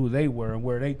understand who they were and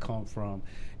where they come from.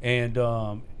 And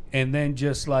then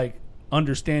just like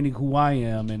understanding who I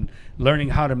am and learning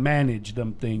how to manage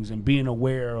them things and being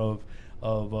aware of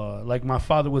like my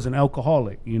father was an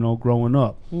alcoholic, you know, growing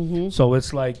up. So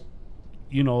it's like,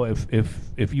 you know,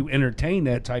 if you entertain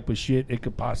that type of shit, it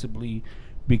could possibly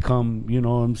become, you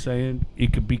know what I'm saying?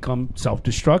 It could become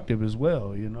self-destructive as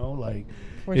well, you know, like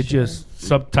For it's sure. just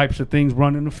some types of things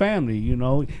run in the family, you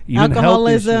know, even health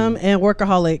Alcoholism issues. and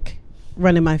workaholic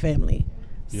run in my family.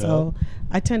 Yeah. So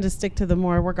I tend to stick to the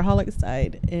more workaholic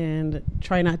side and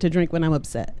try not to drink when I'm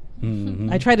upset. Mhm.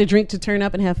 I try to drink to turn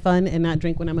up and have fun and not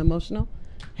drink when I'm emotional.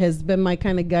 Has been my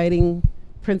kind of guiding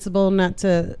principle, not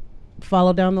to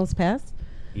follow down those paths.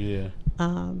 Yeah.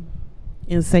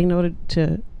 And say no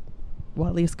to well,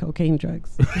 at least cocaine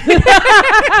drugs.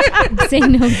 Say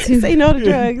no to. Say no to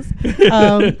drugs.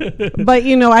 But,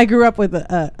 you know, I grew up with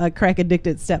a crack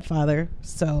addicted stepfather.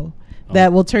 So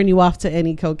that will turn you off to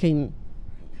any cocaine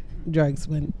drugs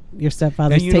when your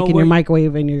stepfather's And you know taking your what?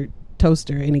 microwave and your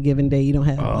toaster any given day. You don't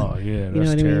have Oh one. yeah, You know that's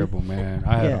what I mean? terrible, man.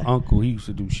 I had an Yeah. uncle. He used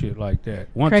to do shit like that.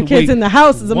 Once a Crackheads week, in the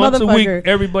house is a once a week, motherfucker.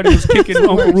 everybody was kicking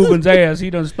Uncle Ruben's ass. He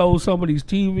done stole somebody's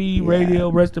TV, radio.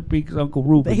 Rest in peace, Uncle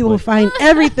Ruben. He will But find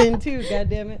everything too. God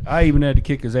damn it. I even had to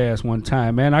kick his ass one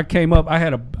time, man. I came up. I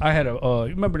had a.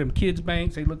 You remember them kids'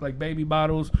 banks? They look like baby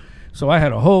bottles. So I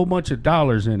had a whole bunch of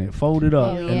dollars in it, folded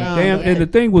up, Oh, and yeah. and the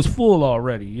thing was full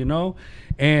already, you know.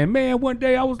 And man, one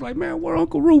day I was like, man, where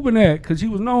Uncle Ruben at? Because he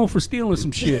was known for stealing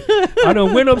some shit. I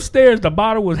done went upstairs, the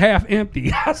bottle was half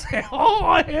empty. I said,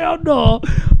 oh hell no,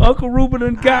 Uncle Ruben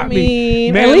done got I me.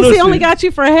 mean, Man, at least he listen, only got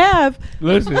you for half.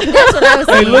 Listen, That's what I was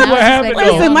Hey, saying. look I what was happened,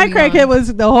 expecting though. Listen, my you to be crackhead on.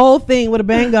 was the whole thing would have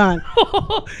been gone.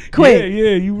 Quick.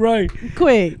 Yeah, you right.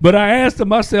 Quick. But I asked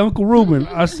him, I said, Uncle Ruben,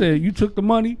 I said, you took the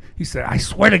money? He said, I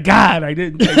swear to God, I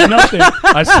didn't take nothing.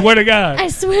 I swear to God. I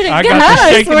swear to I God. got to I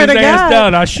shaking swear his to ass God.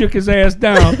 down. I shook his ass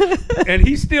down. And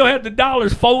he still had the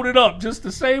dollars folded up just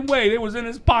the same way. They was in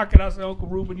his pocket. I said, Uncle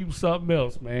Ruben, you something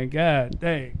else, man. God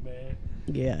dang, man.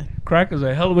 Yeah. Crack is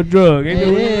a hell of a drug. Ain't It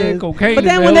no- is. Cocaine But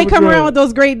is a then hell when they of a come drug. around with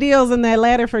those great deals and that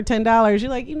ladder for $10, you're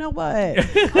like, you know what?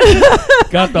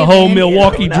 Got the whole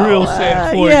Milwaukee No, drill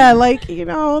set for yeah, you. like, you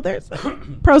know, there's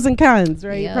pros and cons,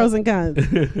 right? Yep. Pros and cons.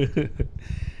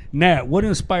 Nat, what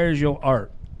inspires your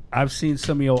art? I've seen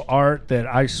some of your art that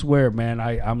I swear, man,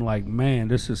 I'm like, man,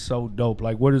 this is so dope.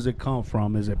 Like, where does it come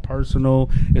from? Is it personal?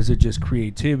 Is it just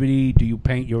creativity? Do you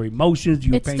paint your emotions? Do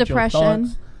you It's paint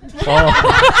depression. your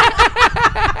thoughts?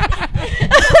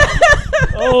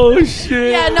 Oh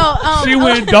shit! Yeah, no. She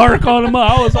went dark on him.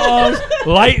 I was all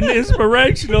light and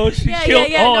inspirational. She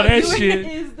killed all no, that you were-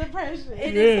 shit.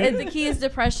 depression. The key is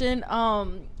depression.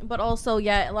 But also,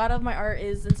 yeah, a lot of my art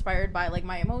is inspired by like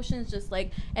my emotions, just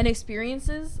like and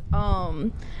experiences.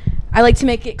 I like to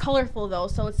make it colorful though,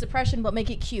 so it's depression, but make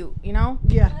it cute. You know?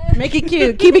 Yeah. Make it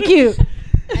cute. Keep it cute.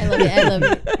 I love it. I love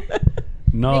it.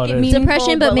 No, Make it that's meaningful,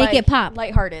 Depression, but make like, it pop.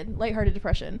 Lighthearted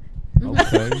depression.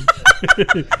 okay.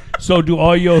 So do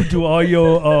all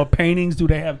your paintings, do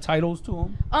they have titles to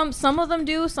them? Some of them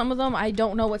do. Some of them I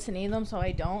don't know what to name them, so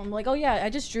I don't. I'm like, oh yeah, I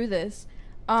just drew this.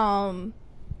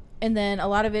 And then a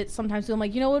lot of it, sometimes I'm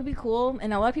like, you know what would be cool?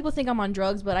 And a lot of people think I'm on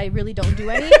drugs, but I really don't do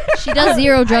any. She does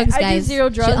zero drugs, guys. I do zero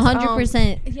drugs.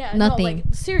 100% yeah, nothing. No,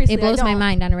 like, seriously, it blows my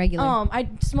mind on a regular. I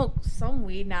smoke some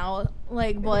weed now,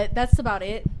 like, but that's about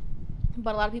it.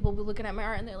 But a lot of people will be looking at my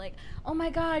art and they're like, oh my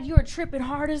God, you're tripping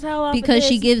hard as hell off because of this.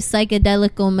 she gives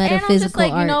psychedelical, metaphysical and I'm just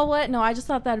like, art. you know what? No, I just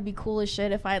thought that would be cool as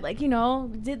shit if I, like, you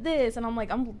know, did this. And I'm like,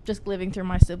 I'm just living through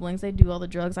my siblings. They do all the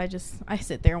drugs. I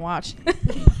sit there and watch.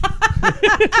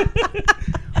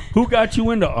 Who got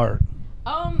you into art?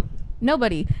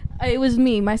 Nobody. It was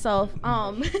me, myself.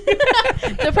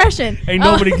 Depression. Ain't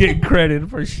nobody getting credit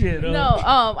for shit. No,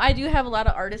 I do have a lot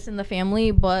of artists in the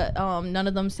family, but none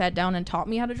of them sat down and taught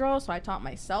me how to draw, so I taught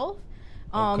myself.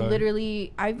 Okay.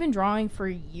 Literally, I've been drawing for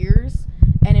years,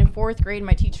 and in 4th grade,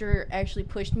 my teacher actually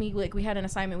pushed me. Like, we had an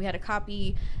assignment. We had to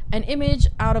copy an image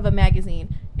out of a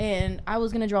magazine, and I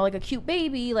was going to draw, like, a cute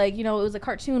baby. Like, you know, it was a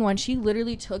cartoon one. She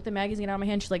literally took the magazine out of my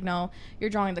hand. She's like, no, you're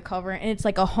drawing the cover, and it's,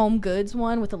 like, a Home Goods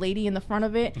one with a lady in the front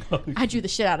of it. I drew the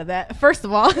shit out of that, first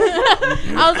of all.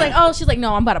 I was like, oh, she's like,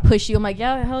 no, I'm about to push you. I'm like,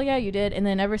 yeah, hell yeah, you did. And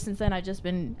then ever since then,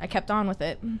 I kept on with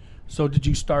it. So did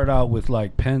you start out with,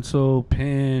 like, pencil,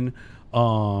 pen,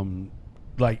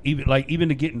 even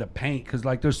to get into paint, because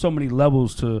like there's so many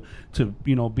levels to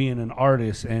you know being an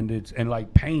artist, and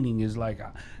like painting is like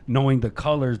knowing the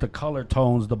colors, the color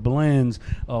tones, the blends,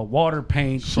 water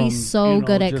paint. She's so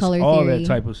good at color all theory. that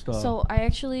type of stuff. So I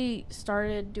actually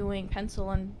started doing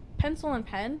pencil and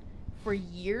pen for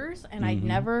years, and I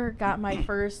never got my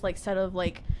first like set of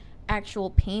like actual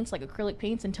paints, like acrylic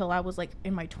paints, until I was like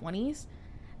in my 20s.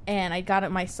 And I got it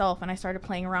myself, and I started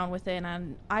playing around with it,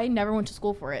 and I never went to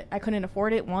school for it. I couldn't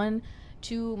afford it. 1,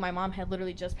 2, my mom had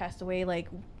literally just passed away, like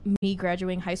me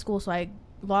graduating high school, so I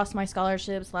lost my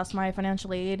scholarships, lost my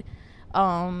financial aid.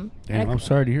 Damn, I'm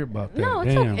sorry to hear about that. No,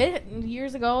 it's Damn. okay.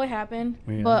 Years ago it happened.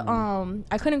 Yeah, but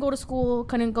I couldn't go to school,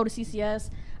 couldn't go to CCS.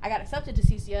 I got accepted to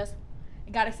CCS.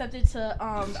 Got accepted to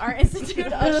Art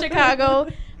Institute of Chicago,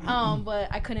 but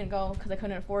I couldn't go because I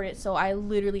couldn't afford it. So I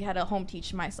literally had to home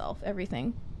teach myself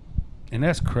everything. And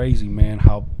that's crazy, man,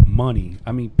 how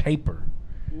paper.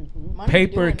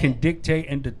 Paper can dictate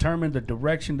and determine the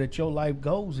direction that your life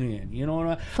goes in. You know what I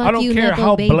mean? I don't care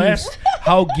how blessed,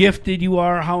 how gifted you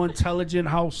are, how intelligent,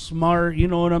 how smart. You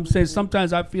know what I'm saying?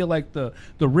 Sometimes I feel like the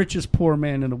richest poor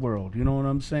man in the world. You know what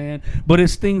I'm saying? But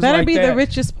it's things Better like that. be the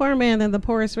richest poor man than the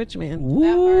poorest rich man.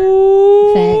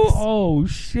 Ooh, Facts. oh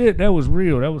shit, that was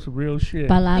real. That was real shit.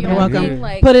 Palabra. You're welcome. Yeah.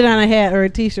 Like, Put it on a hat or a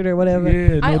T-shirt or whatever.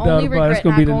 Yeah, no I doubt only about it. regret That's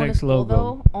gonna not be the going to next school logo.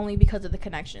 though, only because of the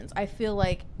connections. I feel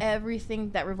like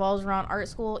everything that revolves around art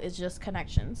school is just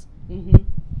connections.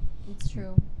 It's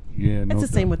true. Yeah, no It's the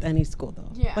same doubt. with any school, though.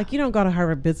 Yeah. Like, you don't go to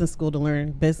Harvard Business School to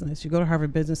learn business. You go to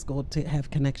Harvard Business School to have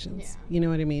connections. Yeah. You know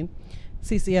what I mean?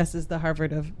 CCS is the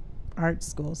Harvard of art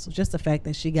school. So just the fact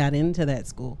that she got into that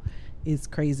school is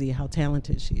crazy how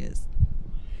talented she is.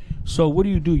 So what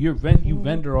do? You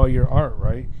vendor all your art,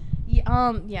 right?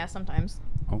 Yeah, sometimes.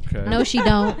 Okay. No, she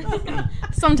don't.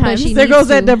 Sometimes. she There needs goes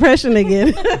that to. depression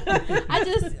again.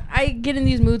 I get in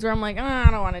these moods where I'm like,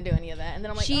 I don't want to do any of that. And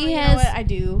then I'm like, She you know has- what? I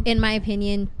do. In my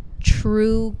opinion,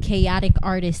 true chaotic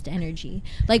artist energy.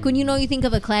 Like when you think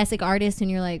of a classic artist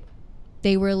and you're like,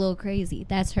 they were a little crazy.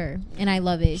 That's her, and I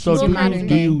love it. So She's modern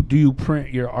day. do you print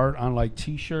your art on like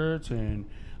T-shirts? And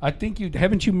I think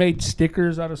haven't you made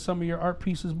stickers out of some of your art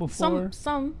pieces before?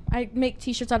 Some. I make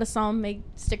T-shirts out of some, make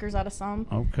stickers out of some.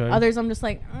 Okay. Others, I'm just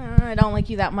like, I don't like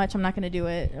you that much. I'm not going to do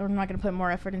it. Or I'm not going to put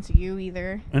more effort into you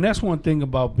either. And that's one thing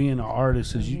about being an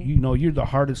artist is you know you're the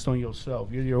hardest on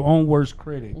yourself. You're your own worst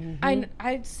critic.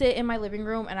 I sit in my living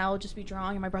room and I'll just be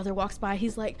drawing, and my brother walks by.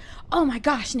 He's like, "Oh my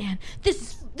gosh, Nan,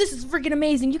 this is freaking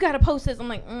amazing. You got to post this." I'm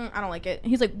like, I don't like it.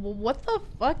 He's like, "Well, what the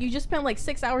fuck? You just spent like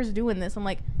 6 hours doing this." I'm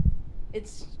like,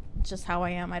 it's just how I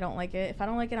am. I don't like it. If I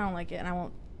don't like it, I don't like it, and I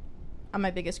won't. I'm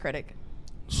my biggest critic.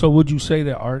 So would you say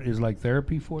that art is like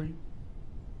therapy for you?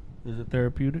 Is it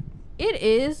therapeutic? It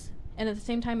is, and at the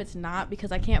same time, it's not,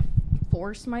 because I can't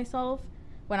force myself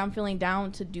when I'm feeling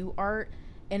down to do art,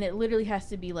 and it literally has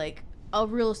to be like a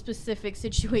real specific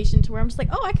situation to where I'm just like,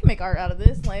 oh, I can make art out of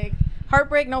this. Like,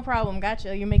 heartbreak, no problem.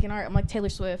 Gotcha. You're making art. I'm like Taylor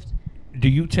Swift. Do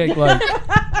you take like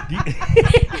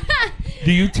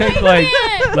do you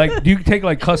take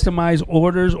like customized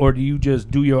orders, or do you just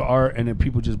do your art and then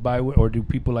people just buy it, or do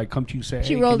people like come to you and say,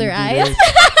 She hey, rolled can her you do eyes.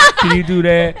 that? Can you do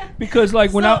that? Because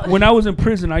like when I was in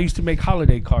prison, I used to make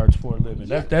holiday cards for a living.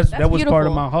 That was part of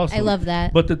beautiful. my hustle. I love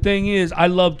that. But the thing is, I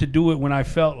love to do it when I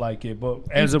felt like it. But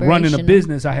as a running a Inspirational.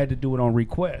 business, I had to do it on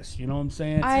request. You know what I'm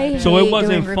saying? I So hate it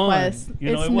wasn't doing fun. requests.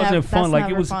 You know, It's it wasn't fun. that's Like it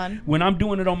never was fun. when I'm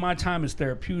doing it on my time. It's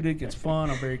therapeutic. It's fun.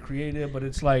 I'm very creative. But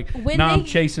it's like When now I'm they-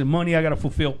 chasing money. I got to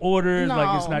fulfill orders.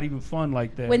 Like it's No. not even fun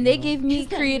like that. When you they know? gave me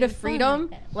It's not creative even fun freedom, like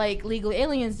that. like Legal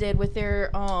Aliens did with their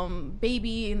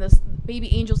baby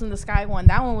angels in the sky one,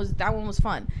 that one was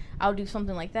fun. I'll do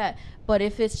something like that. But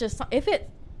if it's just it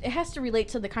has to relate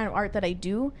to the kind of art that I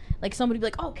do. Like somebody be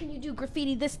like, "Oh, can you do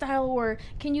graffiti this style or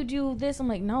can you do this?" I'm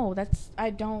like, "No,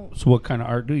 I don't So what kind of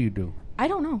art do you do? I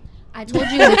don't know." I told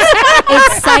you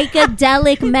it's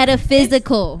psychedelic,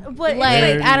 metaphysical. But like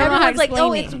There it I don't know how to everyone's like, explain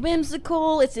 "Oh, it. it's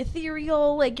whimsical, it's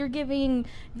ethereal, like you're giving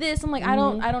this." I'm like, I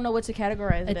don't know what to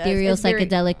categorize it as. Ethereal, It's very-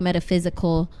 psychedelic,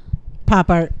 metaphysical, Pop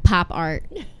art. pop art.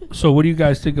 So what do you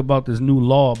guys think about this new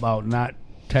law about not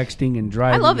texting and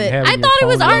driving? I love and it. having I your thought it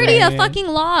was phone in already your a hand? fucking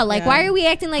law. Like, Yeah. why are we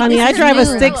acting like Honey, this I is drive new? a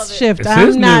stick I love it. shift. This I'm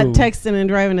is not new. texting and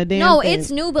driving a damn No, thing. it's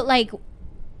new, but like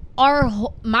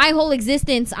my whole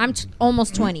existence, I'm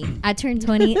almost 20. I turned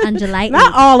 20 on July 8th.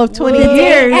 Not all of 20 Whoa.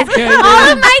 years. Okay, All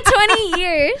then. of my 20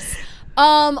 years.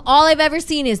 All I've ever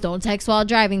seen is don't text while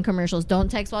driving commercials,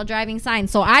 don't text while driving signs.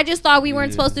 So I just thought we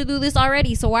weren't supposed to do this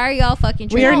already. So why are y'all fucking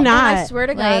We are tripping? not. And I swear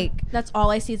to God, Like- that's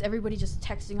all I see is everybody just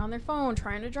texting on their phone,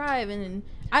 trying to drive, and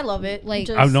I love it. Like-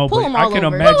 just I know, pull but them I all can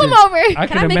over. imagine. Pull 'em over. I Can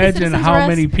can I make a imagine citizen's how arrest?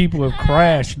 many people have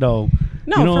crashed though.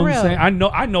 No, you know for what real. I'm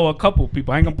saying? I know a couple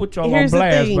people. I ain't gonna put y'all Here's on the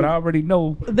blast, thing. but I already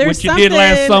know There's what you did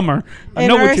last something summer. I in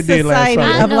know our what you did last society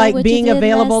summer. I of know like what you being did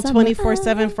available last summer.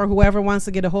 24/7 for whoever wants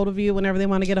to get a hold of you whenever they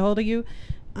want to get a hold of you.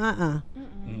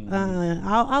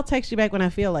 I'll text you back when I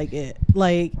feel like it.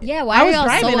 Like, Yeah, why I are was y'all so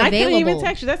driving. I couldn't even available?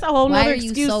 text you. That's a whole Why nother are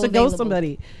you excuse so to ghost available?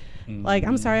 somebody. Like,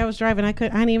 I'm sorry, I was driving. I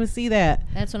didn't even see that.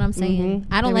 That's what I'm saying. Mhm.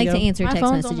 I don't There we like to go. answer My text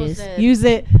phone's almost messages. dead. Use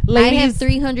it, I have ladies.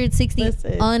 360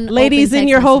 Listen, unopened ladies in text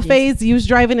your whole messages. phase, use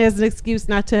driving as an excuse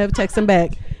not to have text them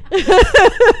back.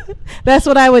 That's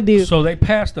what I would do. So they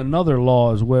passed another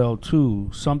law as well too.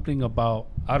 Something about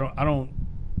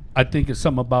I think it's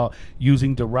something about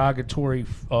using derogatory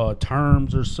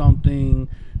terms or something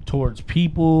towards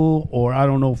people, or I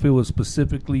don't know if it was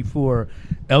specifically for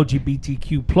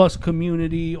LGBTQ plus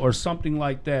community or something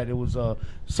like that. It was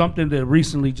something that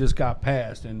recently just got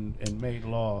passed and made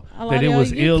law that it Eladio,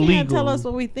 was you illegal. can't tell us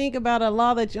what we think about a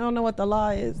law that you don't know what the law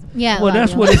is. Yeah, Well,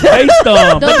 that's Eladio. what it's based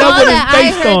on. The but law that's what that it's I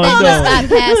based heard on, that though.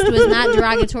 just got passed was not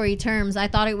derogatory terms. I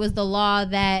thought it was the law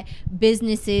that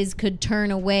businesses could turn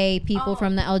away people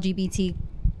from the LGBT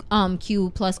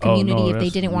Q plus community if they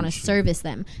that's didn't want to bullshit. service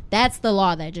them. That's the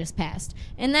law that just passed,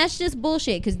 and that's just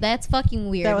bullshit because that's fucking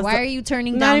weird. That was Why the- are you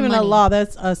turning Not down even money? a law.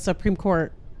 That's a Supreme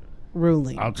Court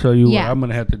ruling. I'll tell you Yeah. what, I'm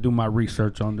gonna have to do my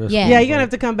research on this. Yeah. Yeah, one, you're gonna but- have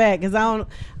to come back because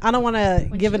I don't want to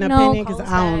give an You know, opinion because call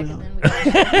us I don't back, know.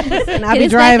 and then we gotta- And I'll be Hit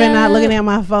us driving, back not up. looking at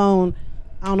my phone.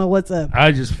 I don't know what's up.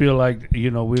 I just feel like, we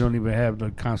don't even have the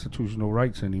constitutional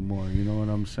rights anymore. You know what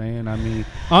I'm saying? I mean,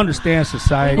 I understand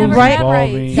society is never had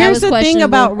evolving. rights. That Here's was the thing questionable.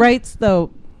 about rights,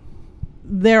 though.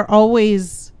 They're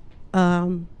always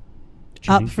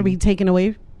up for being taken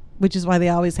away, which is why they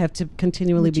always have to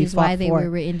continually Which be is fought why they for. were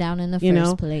written down in the You first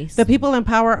know, place. the people in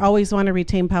power always want to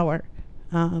retain power.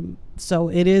 So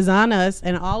it is on us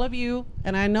and all of you.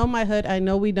 And I know my hood. I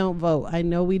know we don't vote. I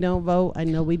know we don't vote.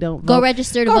 Go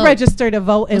register to Go vote. register to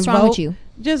vote and What's vote. wrong with you?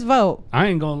 Just vote. I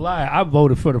ain't gonna lie. I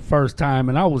voted for the first time,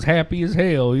 and I was happy as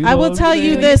hell. You I know will what tell I'm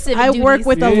you saying? this. Civic I work duties.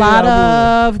 with a Yeah, lot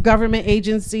I of government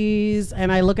agencies,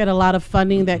 and I look at a lot of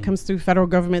funding that comes through federal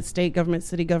government, state government,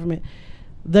 city government.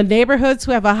 The neighborhoods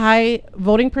who have a high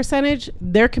voting percentage,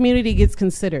 their community gets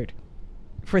considered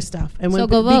for stuff. And So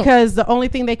go vote. because the only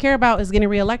thing they care about is getting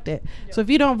reelected. So if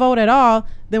you don't vote at all,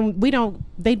 then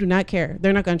they do not care.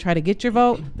 They're not going to try to get your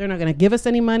vote. They're not going to give us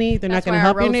any money. They're That's not going why to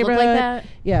our help your roads look neighborhood. like that.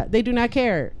 Yeah, they do not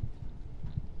care.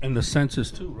 And the census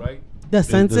too, right? The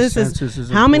census census is is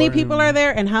how many important. people are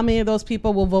there and how many of those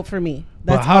people will vote for me.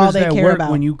 But That's how all does they that care work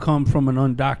about. when you come from an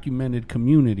undocumented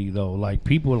community, though? Like,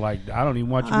 people are like, I don't even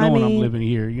want you I knowing I'm mean- living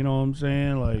here. You know what I'm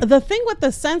saying? Like, The thing with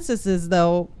the census is,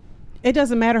 though, it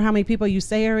doesn't matter how many people you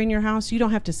say are in your house. You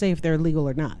don't have to say if they're legal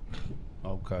or not.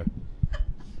 okay.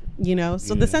 You know,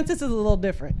 so Yeah. the census is a little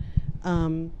different.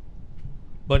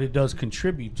 But it does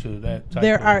contribute to that type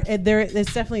There's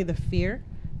definitely the fear,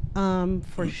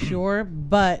 for sure,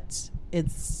 but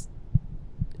it's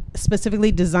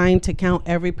specifically designed to count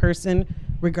every person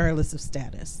regardless of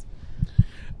status.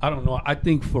 I don't know. I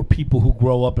think for people who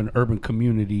grow up in urban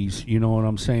communities, you know what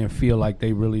I'm saying, feel like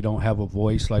they really don't have a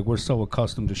voice. Like, we're so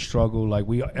accustomed to struggle. Like,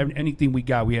 anything we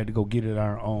got, we had to go get it on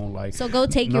our own. Like, So go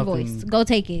take your nothing- voice. Go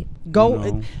take it. Go,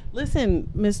 You know. listen,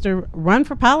 Mr. Run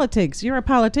for politics. You're a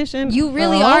politician. You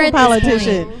really a are whole at this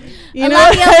politician. point. You know?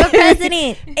 Eladio for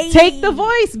president. Take the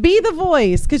voice. Be the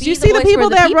voice. Because Be you the see the voice people for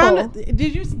the that people. run.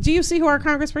 Do you see who our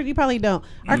congressperson? You probably don't.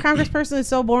 Our congressperson is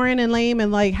so boring and lame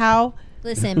and like how.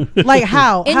 Listen, Like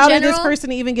how? In How did this general,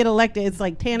 person even get elected? It's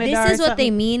like Tanadar. this is or what they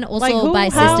something? mean also Like who? by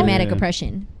How? systematic Yeah.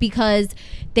 oppression, because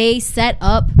they set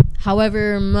up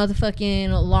however motherfucking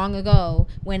long ago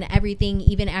when everything,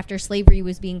 even after slavery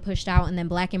was being pushed out, and then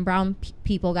black and brown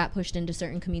people got pushed into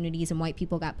certain communities and white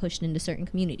people got pushed into certain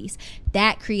communities.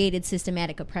 That created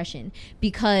systematic oppression,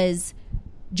 because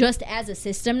just as a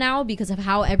system now, because of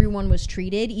how everyone was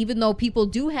treated, even though people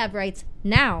do have rights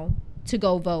now to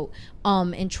go vote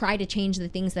and try to change the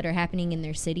things that are happening in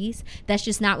their cities, that's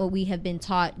just not what we have been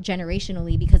taught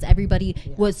generationally, because everybody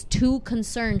was too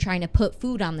concerned trying to put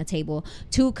food on the table,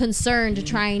 too concerned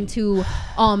trying to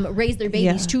raise their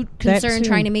babies, Yeah, too that concerned too.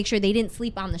 trying to make sure they didn't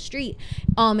sleep on the street,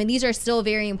 and these are still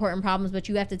very important problems, but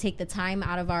you have to take the time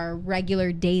out of our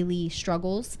regular daily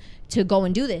struggles to go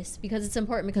and do this, because it's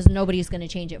important, because nobody's going to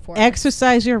change it for us.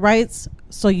 Exercise your rights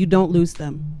so you don't lose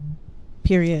them.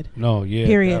 Period. No, yeah,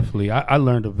 Period. definitely. I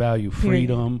learned to value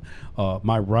freedom,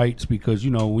 my rights, because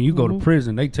when you go to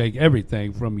prison, they take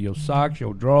everything from your socks,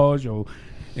 your drawers,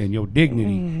 and your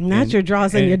dignity. Not And- your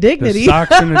drawers and your dignity. The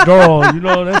socks and the drawers,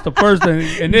 that's the first thing.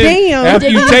 And then Damn. after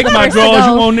you Dignity's take the Oh my first to drawers,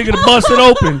 you go. want nigga to bust it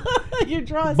open. Your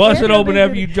drawers. Bust and it your open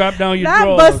after you dignity. drop down your Not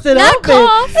drawers. busted Knock open.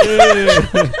 off.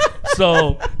 Yeah.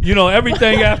 So,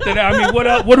 everything after that, I mean,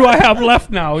 what do I have left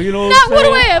now? You know Not what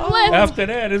do I saying? have left? After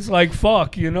that, it's like,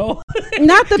 fuck,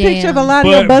 Not the picture of Damn.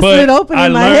 Eladio busting it open I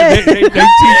in my learned- head.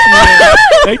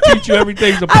 They teach you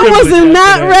everything's a I privilege. was after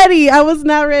not that. ready. I was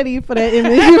not ready for that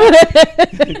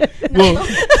image. Well,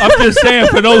 I'm just saying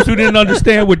for those who didn't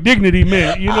understand what dignity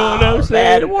meant. You know what I'm Man,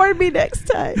 saying? warn me next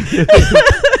time.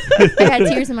 I had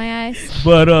tears in my eyes.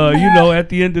 But at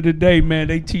the end of the day, man,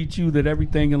 they teach you that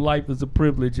everything in life is a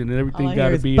privilege and everything All I got hear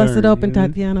to is be bust earned. it open, you know?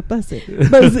 Tatiana. Bust it.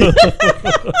 Bust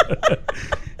it.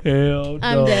 Hell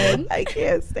I'm no. dead. I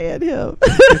can't stand him.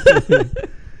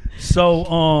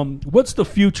 So, what's the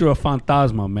future of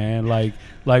Fantasma, man? Like,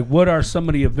 what are some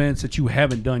of the events that you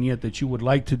haven't done yet that you would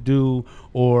like to do,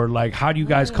 or like, how do you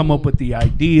guys come up with the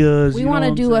ideas? We want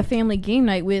to do a family game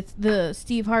night with the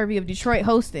Steve Harvey of Detroit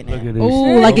hosting Look at it. this.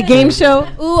 Ooh, like a game show.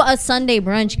 Ooh, a Sunday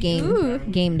brunch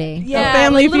game day. Yeah,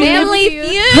 family feud. Family feud.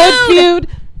 Hood feud.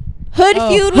 Hood Oh,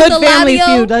 feud with hood family Eladio.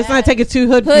 feud. Let's not take it too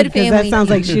hood Hood feud because that family sounds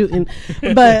like feud. shooting.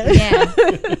 But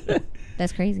Yeah.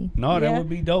 That's crazy. No, that Yeah. would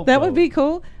be dope. that though. would be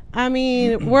cool. I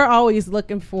mean, we're always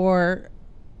looking for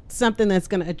something that's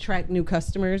going to attract new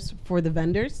customers for the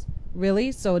vendors,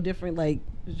 really. So a different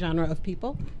genre of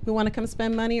people who want to come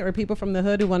spend money, or people from the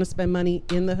hood who want to spend money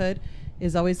in the hood,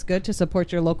 is always good to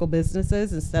support your local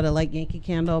businesses instead of like Yankee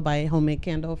Candle, buy a homemade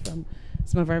candle from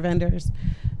some of our vendors.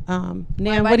 Nan,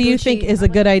 buy what do you Gucci? think is a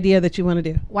good idea that you want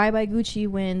to do? Why buy Gucci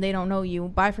when they don't know you?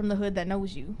 Buy from the hood that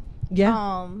knows you. Yeah.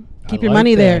 I Keep your like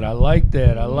money that. there. I like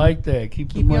that. I like that.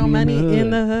 Keep Keep your money in in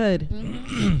the the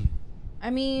hood. I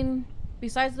mean,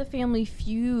 besides the family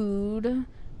feud,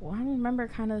 well, I don't remember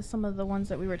kind of some of the ones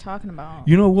that we were talking about.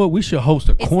 You know what? We should host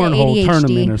a It's the cornhole ADHD.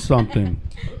 tournament or something.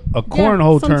 A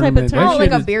cornhole some type of tournament. tournament. Oh, like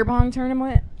shit a is- beer pong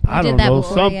tournament? I did don't that know,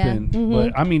 before, something. yeah. Mhm.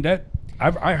 But I mean that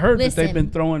I heard that they've Listen. been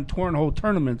throwing cornhole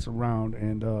tournaments around,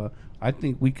 and I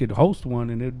think we could host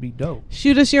one, and it'd be dope.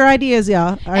 Shoot us your ideas,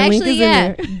 y'all. Our link Actually, is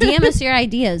yeah. in there. DM us your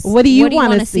ideas. What do you want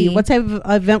wanna to see? What type of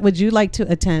event would you like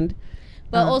to attend?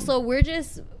 But also, we're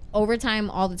just overtime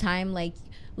all the time. Like,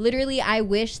 literally, I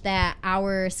wish that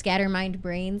our scattermind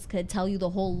brains could tell you the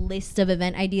whole list of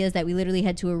event ideas that we literally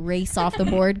had to erase off the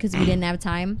board because we didn't have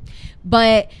time.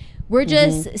 But we're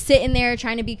just sitting there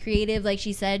trying to be creative, like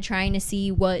she said, trying to see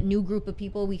what new group of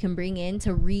people we can bring in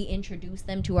to reintroduce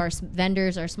them to our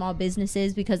vendors, our small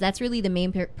businesses, because that's really the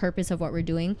main purpose of what we're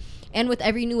doing. And with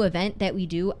every new event that we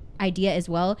do, idea as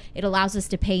well, it allows us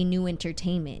to pay new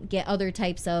entertainment, get other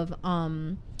types of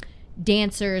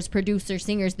dancers, producers,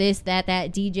 singers, this, that,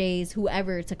 DJs,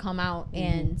 whoever, to come out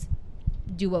and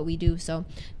do what we do. So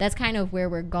that's kind of where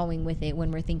we're going with it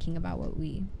when we're thinking about what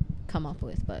we come up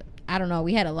with. But I don't know,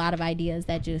 we had a lot of ideas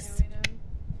that just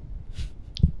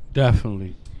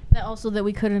Definitely. That also that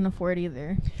we couldn't afford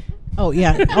either. Oh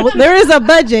yeah, there is a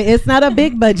budget. It's not a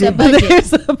big budget, but budget.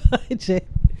 there's a budget.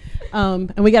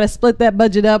 And we got to split that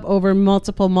budget up over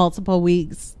multiple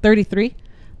weeks. 33.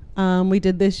 We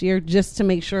did this year just to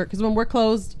make sure, because when we're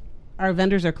closed, our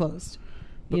vendors are closed.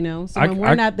 You know, so when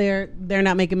we're not there, they're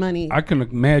not making money. I can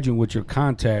imagine what your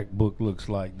contact book looks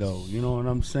like, though. You know what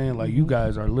I'm saying? Like, you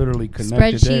guys are literally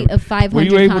connected. spreadsheet of 500 Were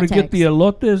you able contacts. to get the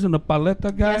elotes and the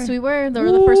paleta guy? Yes, we were. They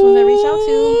were the first ones that reached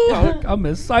out to. I'm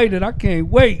excited. I can't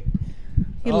wait.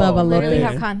 He love a Literally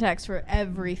little. have contacts for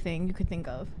everything you could think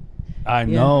of. I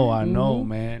know,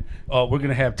 man. We're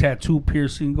gonna have tattoo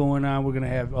piercing going on. We're gonna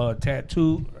have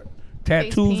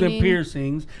tattoos and painting.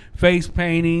 piercings, face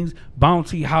paintings,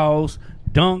 bouncy house,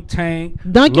 dunk tank,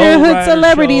 Dunk your hood lowrider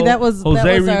celebrity. show, That was Jose our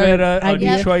Rivera,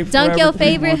 idea. Detroit Dunk your Forever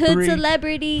favorite hood 313.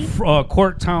 celebrity.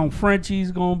 Corktown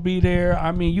Frenchie's gonna be there.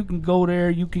 I mean, you can go there.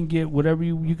 You can get whatever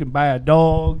you can buy a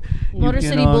dog. Motor you can,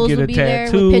 City Bulls get will a be there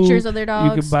with tattoo. pictures of their You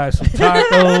dogs. can buy some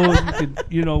tacos.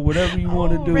 you can, whatever you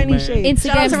want to do, Rennie man. Shade.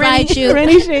 Instagram Shout out to Rennie- slideshow.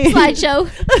 Rennie Shade.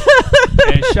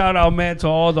 Slideshow. And shout out, man, to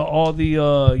all the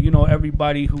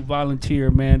everybody who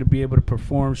volunteered, man, to be able to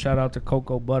perform. Shout out to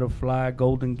Coco Butterfly,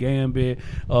 Golden Gambit,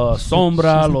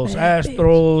 Sombra, Los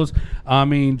Astros. I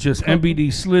mean, just MBD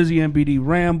Slizzy, MBD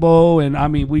Rambo, and I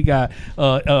mean, we got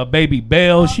Baby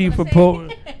Bell. She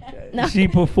performing.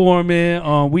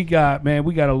 We got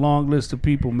a long list of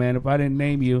people, man. If I didn't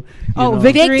name you, know,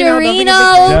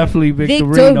 Victorino. definitely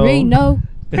Victorino.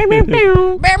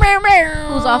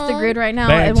 Who's off the grid right now?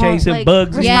 Bad It won't, chasing like,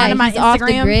 bugs. respond Yeah, to my he's off the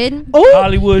Instagram. grid.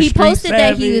 Hollywood He Street posted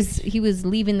that Savage. he was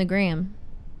leaving the gram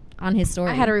on his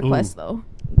story. I had a request though.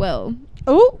 well.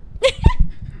 Ooh.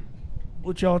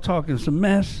 What y'all talking? Some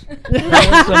mess?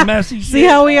 Some messy shit? See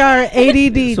how we are,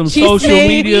 ADD. Some Cheese social snake.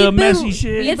 media We messy boo.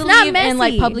 shit? We It's believe not in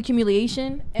like messy. public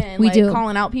humiliation and We like do.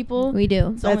 calling out people. We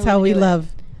do. It's the only That's way how to we do it. love.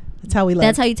 That's how we love.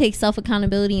 That's how you take self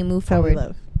accountability and move That's how we forward.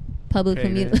 love. Public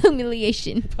Okay, then.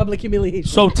 humiliation. Public humiliation.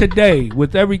 So today,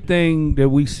 with everything that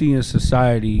we see in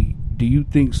society, do you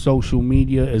think social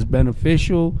media is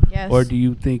beneficial, Yes. or do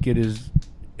you think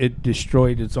it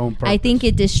destroyed its own purpose? I think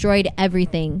it destroyed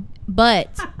everything, but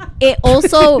it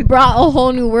also brought a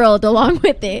whole new world along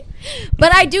with it.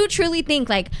 But I do truly think,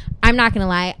 like, I'm not gonna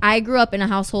lie, I grew up in a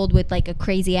household with like a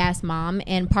crazy ass mom,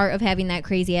 and part of having that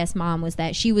crazy ass mom was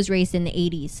that she was raised in the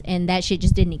 80s and that shit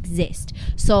just didn't exist.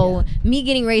 So me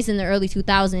getting raised in the early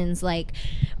 2000s, like,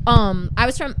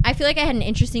 I feel like I had an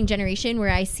interesting generation where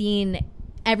I seen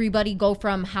everybody go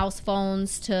from house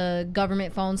phones to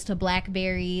government phones to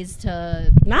Blackberries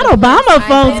to Not the Obama first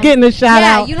phones iPhone. getting a shout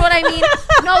Yeah, out. you know what I mean?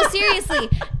 No, seriously.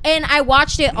 And I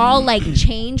watched it all like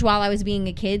change while I was being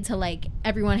a kid to like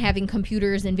everyone having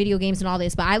computers and video games and all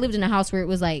this. But I lived in a house where it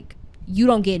was like, you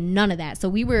don't get none of that. So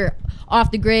we were off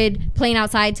the grid playing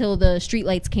outside till the street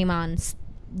lights came on,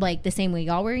 like the same way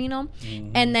y'all were, you know?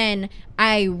 And then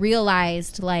I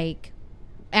realized, like,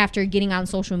 after getting on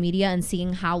social media and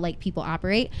seeing how like people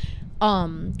operate,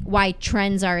 why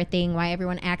trends are a thing, why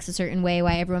everyone acts a certain way,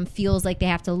 why everyone feels like they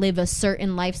have to live a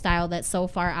certain lifestyle that's so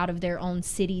far out of their own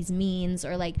city's means,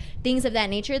 or like things of that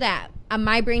nature that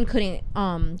my brain couldn't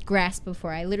grasp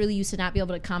before. I literally used to not be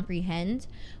able to comprehend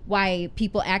why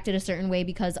people acted a certain way,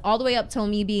 because all the way up till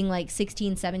me being like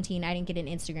 16, 17, I didn't get an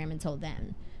Instagram until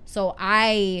then. So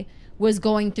I was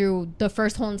going through the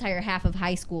first whole entire half of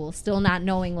high school still not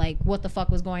knowing like what the fuck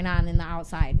was going on in the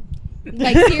outside.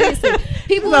 Like, seriously,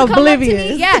 people would come Oblivious. up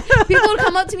to me. Yeah, people would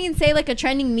come up to me and say like a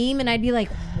trending meme, and I'd be like,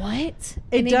 "What?" It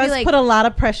And they'd does be like, put a lot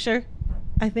of pressure.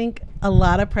 I think a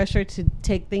lot of pressure to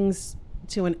take things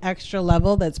to an extra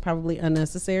level that's probably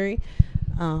unnecessary.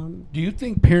 Do you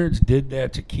think parents did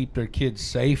that to keep their kids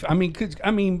safe? I mean,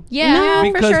 Yeah,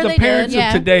 for because sure the they parents did. Yeah.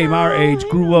 of today, our age,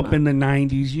 grew No, up in the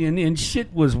 90s, and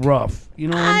shit was rough. You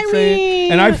know what I'm I saying?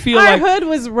 mean, And I feel our like, hood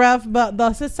was rough, but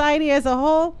the society as a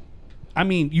whole. I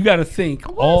mean, you got to think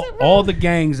Was all it rough? all the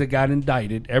gangs that got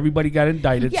indicted, everybody got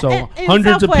indicted. Yeah, So in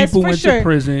hundreds of Southwest, people for went sure. to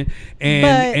prison, But-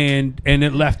 and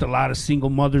it left a lot of single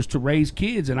mothers to raise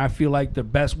kids. And I feel like the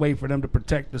best way for them to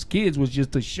protect those kids was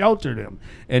just to shelter them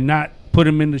and not put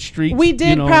them in the streets. We did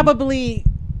you know. probably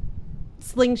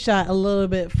slingshot a little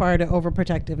bit far to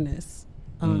overprotectiveness.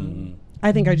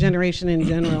 I think our generation in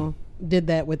general did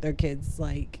that with their kids.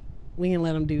 Like, we didn't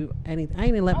let them do anything. I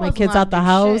didn't let I my wasn't kids allowed out to the do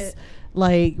house. shit.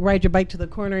 Like, ride your bike to the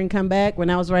corner and come back. When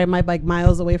I was riding my bike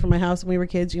miles away from my house when we were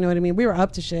kids, you know what I mean? We were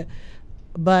up to shit.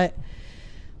 But,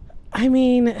 I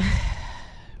mean,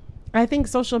 I think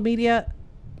social media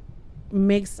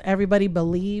makes everybody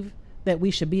believe that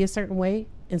we should be a certain way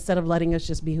instead of letting us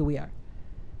just be who we are.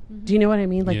 Do you know what I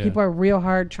mean? Like, Yeah. people are real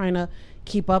hard trying to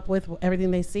keep up with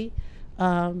everything they see.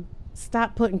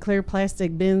 Stop putting clear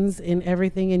plastic bins in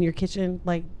everything in your kitchen.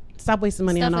 Like, stop wasting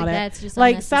money Stuff on all like that. that's just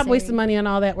Like, stop unnecessary. wasting money on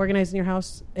all that, organizing your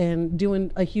house and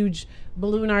doing a huge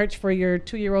balloon arch for your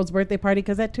 2-year-old's birthday party,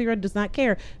 because that 2-year-old does not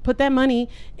care. Put that money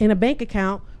in a bank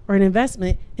account or an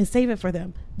investment and save it for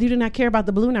them. You do not care about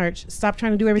the balloon arch. Stop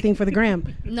trying to do everything for the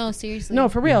gram. No, seriously. No,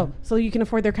 for real. So you can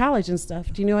afford their college and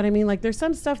stuff. Do you know what I mean? Like, there's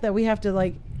some stuff that we have to,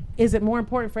 like, is it more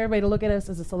important for everybody to look at us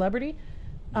as a celebrity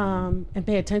and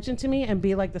pay attention to me and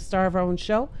be like the star of our own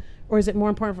show? Or is it more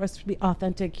important for us to be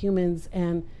authentic humans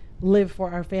and live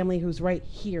for our family who's right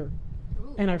here?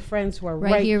 and our friends who are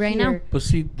Right here, right now. But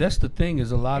see, that's the thing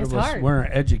is a lot It's of us hard.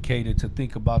 weren't educated to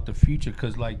think about the future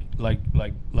because, like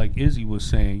Izzy was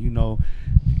saying, you know,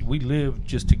 we live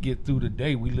just to get through the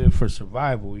day. We live for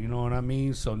survival. You know what I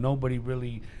mean? So nobody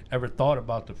really ever thought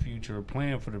about the future or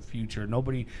planned for the future.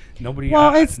 Nobody.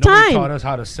 Well, it's nobody time. taught us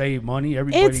how to save money.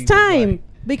 Everybody. It's was time like,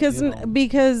 because you know.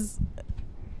 because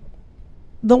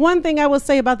the one thing I will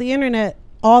say about the internet,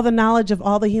 all the knowledge of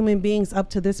all the human beings up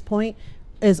to this point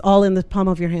is all in the palm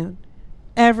of your hand.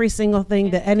 Every single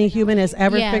thing that any human has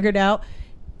ever Yeah. figured out,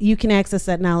 you can access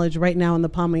that knowledge right now in the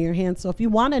palm of your hand. So if you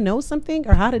want to know something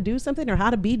or how to do something or how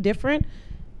to be different,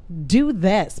 do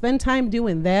that. Spend time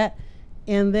doing that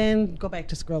and then go back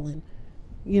to scrolling.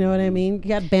 You know what I mean? You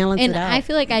got to balance And it out. I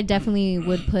feel like I definitely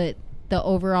would put the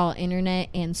overall internet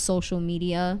and social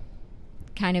media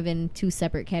kind of in two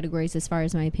separate categories as far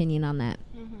as my opinion on that.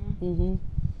 Mm-hmm.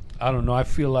 I don't know. I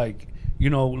feel like, you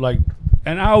know, like,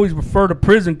 and I always refer to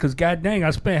prison because, god dang, I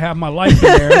spent half my life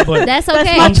in there. But That's okay.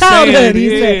 That's my I'm childhood, saying,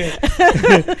 he yeah.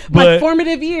 said. My But-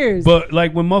 formative years. But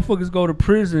like when motherfuckers go to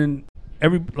prison,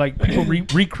 people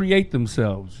recreate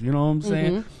themselves. You know what I'm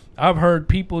saying? Mm-hmm. I've heard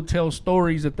people tell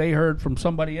stories that they heard from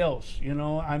somebody else. You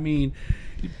know, I mean,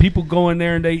 people go in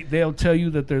there and they'll tell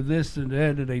you that they're this and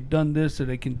that, and they've done this, and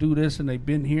they can do this, and they've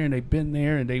been here and they've been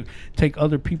there, and they take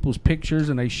other people's pictures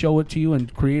and they show it to you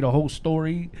and create a whole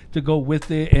story to go with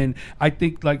it. And I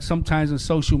think like sometimes in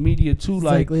social media too,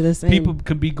 Exactly the like same. people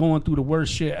can be going through the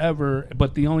worst shit ever,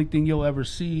 but the only thing you'll ever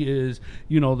see is,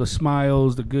 you know, the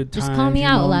smiles, the good times. Just call me you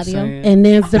out, know what I'm Eladio. saying? and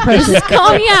Nan's depression.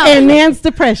 Call me out. And Nan's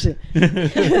depression.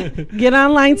 Get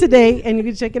online today and you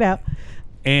can check it out.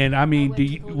 And I mean,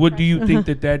 what do you think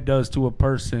that does to a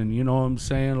person? You know what I'm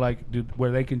saying? Like, where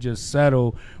they can just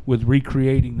settle with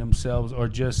recreating themselves or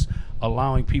just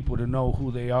allowing people to know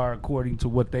who they are according to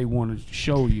what they want to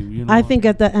show you. You know, I think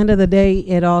at the end of the day,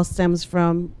 it all stems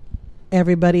from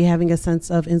everybody having a sense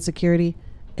of insecurity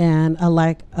and a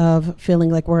lack of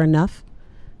feeling like we're enough,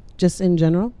 just in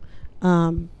general.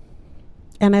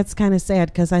 And that's kind of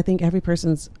sad because I think every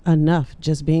person's enough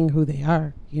just being who they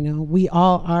are. You know, we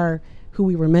all are who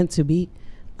we were meant to be.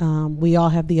 We all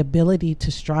have the ability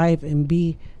to strive and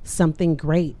be something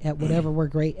great at whatever we're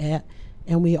great at.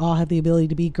 And we all have the ability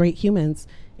to be great humans.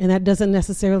 And that doesn't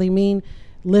necessarily mean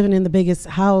living in the biggest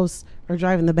house or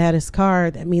driving the baddest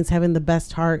car. That means having the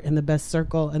best heart and the best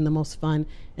circle and the most fun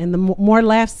and the more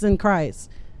laughs than cries,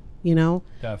 you know?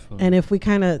 definitely. And if we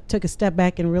kind of took a step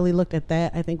back and really looked at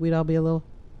that, I think we'd all be a little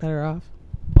better off.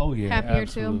 Oh yeah, Happier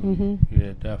too. absolutely. Mm-hmm.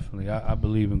 Yeah, definitely. I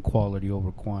believe in quality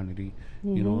over quantity.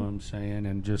 You know Mhm. what I'm saying?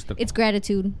 And just the It's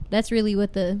gratitude. That's really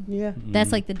what Yeah.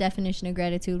 that's like the definition of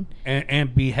gratitude. and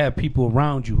have people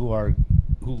around you who are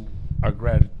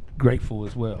grateful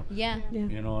as well. Yeah. Yeah.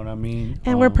 You know what I mean?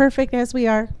 And we're perfect as we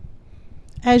are.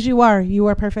 As you are. You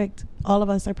are perfect. All of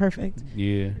us are perfect.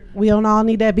 Yeah. We don't all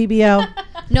need that BBL.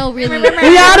 No, really. We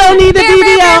all don't need the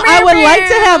BBL. I would like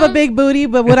to have a big booty,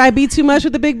 but would I be too much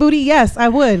with the big booty? Yes, I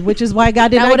would. Which is why God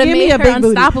did That not would've give me made a her big booty.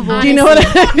 unstoppable. Do you know what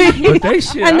I mean? But they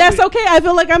shit. And that's okay. I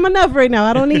feel like I'm enough right now.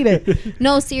 I don't need it.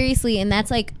 No, seriously, and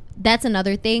that's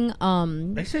another thing.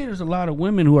 They say there's a lot of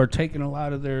women who are taking a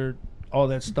lot of all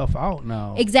that stuff out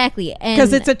now. Exactly. And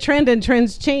Because it's a trend and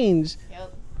trends change.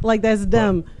 Like that's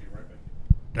dumb.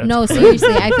 That's no, crazy.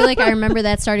 seriously, I feel like I remember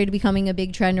that started becoming a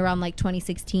big trend around like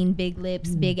 2016. Big lips,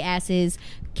 big asses,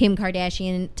 Kim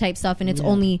Kardashian type stuff, and it's Yeah.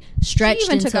 only stretched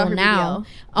even took until out her now.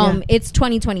 BBL. It's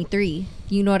 2023.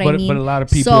 You know what I But mean? a lot of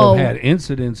people So- have had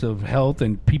incidents of health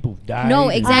and people died. No,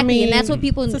 and- exactly, I mean, and that's what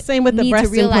people it's the same with the need to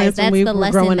breast realize. implants when That's we the were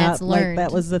lesson growing that's up. Like, learned.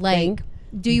 that was the like, thing.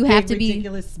 do you have to be?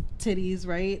 ridiculous titties,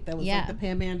 right? That was Yeah. like the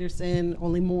Pam Anderson,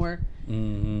 only more.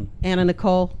 Mhm. Anna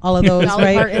Nicole, all of those, Dolly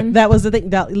right? Parton. That was the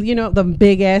thing. You know, the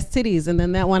big ass titties, and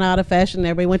then that went out of fashion.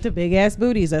 Everybody went to big ass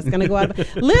booties. That's gonna go out.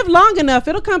 Live long enough,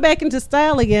 it'll come back into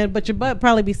style again, but your butt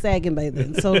probably be sagging by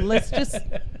then. So let's just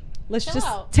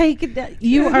out. take it down.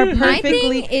 You are My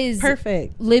perfectly thing is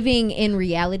perfect. living in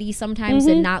reality sometimes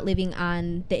Mhm. and not living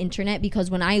on the internet, because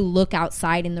when I look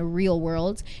outside in the real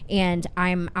world and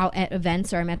I'm out at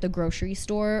events or I'm at the grocery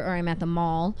store or I'm at the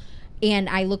mall and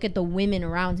I look at the women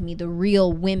around me, the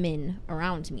real women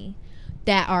around me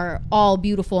that are all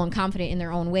beautiful and confident in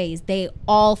their own ways, they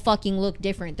all fucking look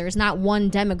different. There's not one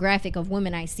demographic of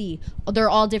women I see. They're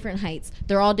all different heights,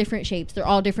 they're all different shapes, they're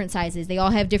all different sizes, they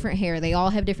all have different hair, they all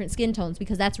have different skin tones,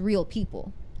 because that's real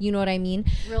people. You know what I mean?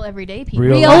 Real everyday people.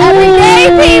 Real- Real Oh. everyday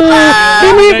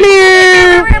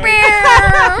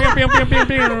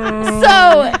people.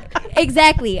 So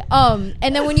exactly. And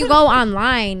then when you go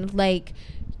online, like,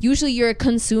 usually you're a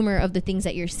consumer of the things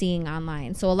that you're seeing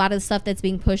online. So a lot of the stuff that's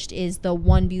being pushed is the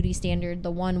one beauty standard,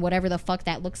 the one whatever the fuck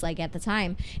that looks like at the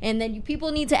time. And then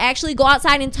people need to actually go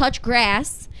outside and touch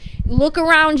grass, look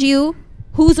around you.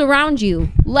 Who's around you?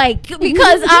 Like,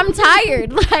 because I'm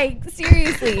tired. Like,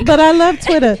 seriously. But I love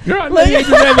Twitter. Girl, I know you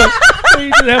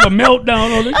just have a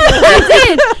meltdown on it.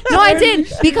 I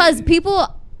did. Because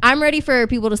I'm ready for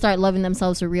people to start loving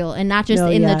themselves for real, and not just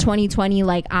the 2020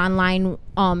 like online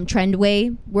trend way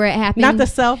where it happened. Not the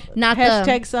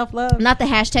hashtag self-love. Not the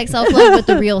hashtag self-love, but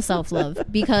the real self-love.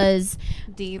 Because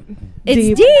Deep.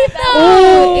 it's deep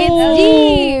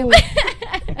though.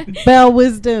 It's deep. Bell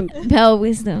wisdom.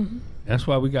 That's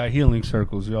why we got healing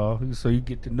circles, y'all. So you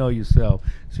get to know yourself,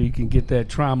 so you can get that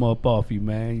trauma up off you,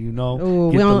 man. You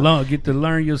know, get to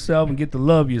learn yourself and get to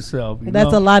love yourself.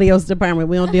 That's a Ladio's department.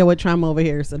 We don't deal with trauma over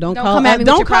here, so don't call me.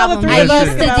 Don't call the three of us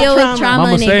to deal with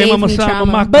trauma, and they gave me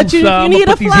trauma. But if you need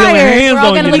a flyer, we're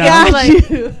all gonna got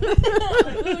you.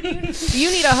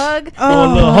 You need a hug? Oh, a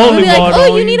little holy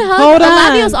water. You need a hug? Hold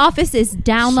on. Ladio's office is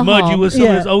down the hall. Smudge you with some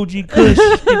of this OG Kush.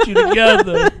 Get you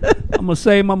together. I'm going to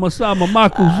say Mama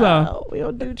Makusa. We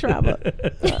don't do trauma.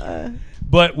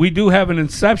 But we do have an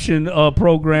Inception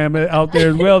program out there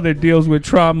as well that deals with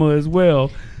trauma as well.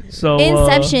 So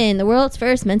Inception, the world's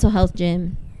first mental health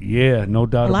gym. Yeah, no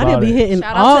doubt a lot about of be it. hitting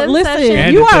Shout all. out to Listen,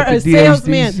 Inception. you And are it's a at the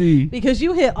salesman DHDC. because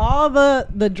you hit all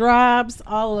the drops,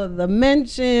 all of the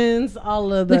mentions,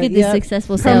 all of the Look at this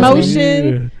successful salesman.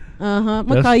 promotion. I'm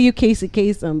gonna call you Casey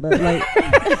Kasem, but like,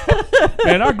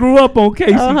 Man, I grew up on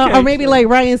Casey. or maybe like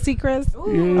Ryan Seacrest.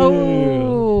 Yeah.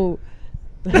 Oh,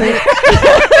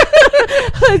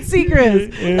 Hood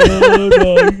Seacrest.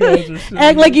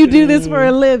 Act like you do this for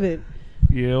a living.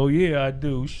 Yeah, oh yeah, I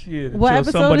do. Shit. What Until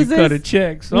episode somebody is this? cut a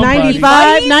check.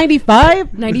 95.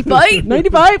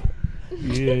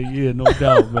 Yeah, no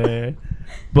doubt, man.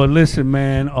 But listen,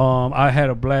 man, I had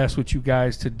a blast with you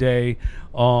guys today.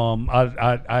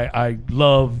 I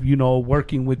love,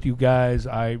 working with you guys.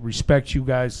 I respect you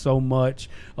guys so much.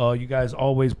 You guys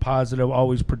always positive,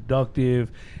 always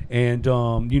productive. And,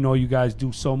 you guys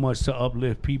do so much to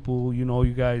uplift people.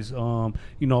 You guys,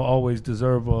 always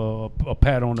deserve a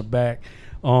pat on the back.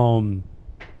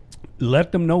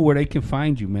 Let them know where they can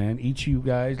find you, man. Each of you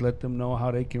guys, let them know how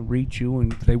they can reach you.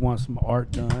 And if they want some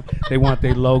art done, they want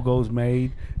their logos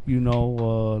made,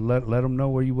 let them know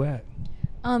where you at.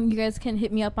 You guys can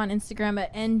hit me up on Instagram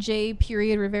at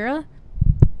NJ.Rivera.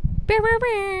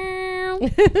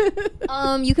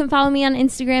 You can follow me on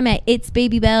Instagram at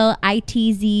itsbabybell,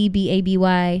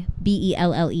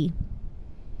 ITZBABYBELLE.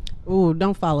 Ooh,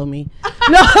 don't follow me.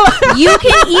 No, you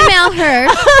can email her.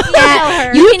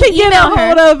 You can get a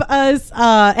hold of us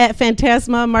at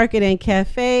Phantasma Market and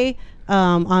Cafe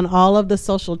on all of the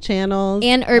social channels.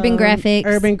 And Urban Graphix.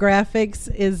 Urban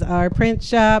Graphix is our print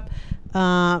shop.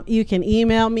 You can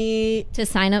email me to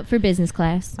sign up for business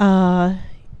class. Anita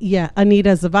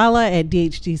Zavala at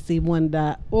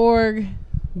dhdc1.org.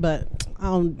 But I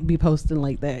don't be posting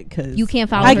like that because you can't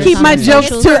follow. I keep my jokes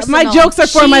to my jokes are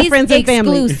for my friends and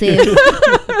family.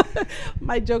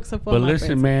 My jokes are for but my listen,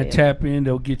 friends man, and family. tap in.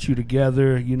 They'll get you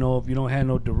together. If you don't have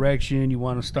no direction, you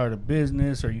want to start a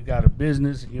business, or you got a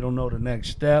business and you don't know the next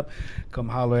step, come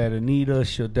holler at Anita.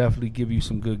 She'll definitely give you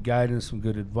some good guidance, some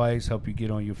good advice, help you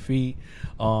get on your feet.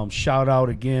 Shout out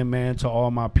again, man, to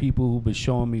all my people who've been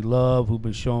showing me love, who've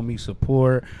been showing me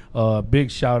support.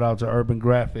 Big shout out to Urban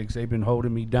Graphix. They've been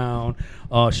holding me down.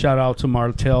 Shout out to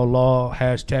Martell Law,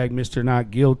 hashtag Mr.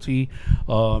 Not Guilty.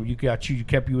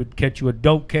 Kept you a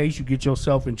dope case. You get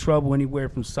yourself in trouble anywhere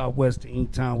from Southwest to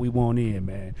Inktown, we want in,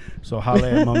 man. So holla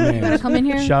at my man. Come in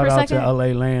here. Shout for a out second? to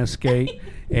LA Landscape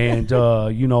and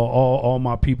all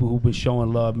my people who've been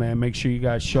showing love, man. Make sure you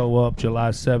guys show up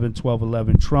July 7,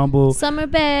 12-11 Trumble. Summer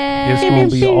Bash. It's gonna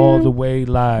be all the way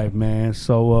live, man.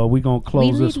 So we're gonna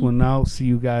close this one out. See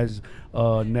you guys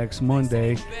next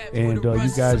Monday, and you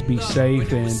guys be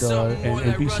safe and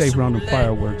be safe around the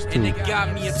fireworks too. And it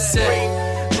got me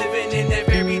upset. Living in that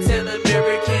fairy tale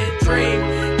American dream.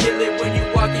 Kill it when you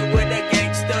walking with that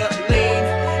gangsta lean.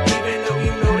 Even though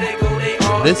you know they go, they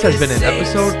all This has been an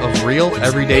episode of Real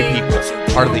Everyday People,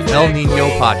 part of the El Nino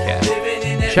Podcast.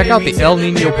 Check out the El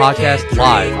Nino Podcast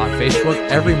live on Facebook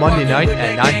every Monday night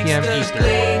at 9 p.m. Eastern.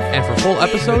 And for full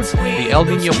episodes, the El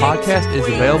Nino Podcast is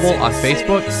available on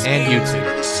Facebook and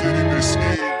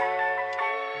YouTube.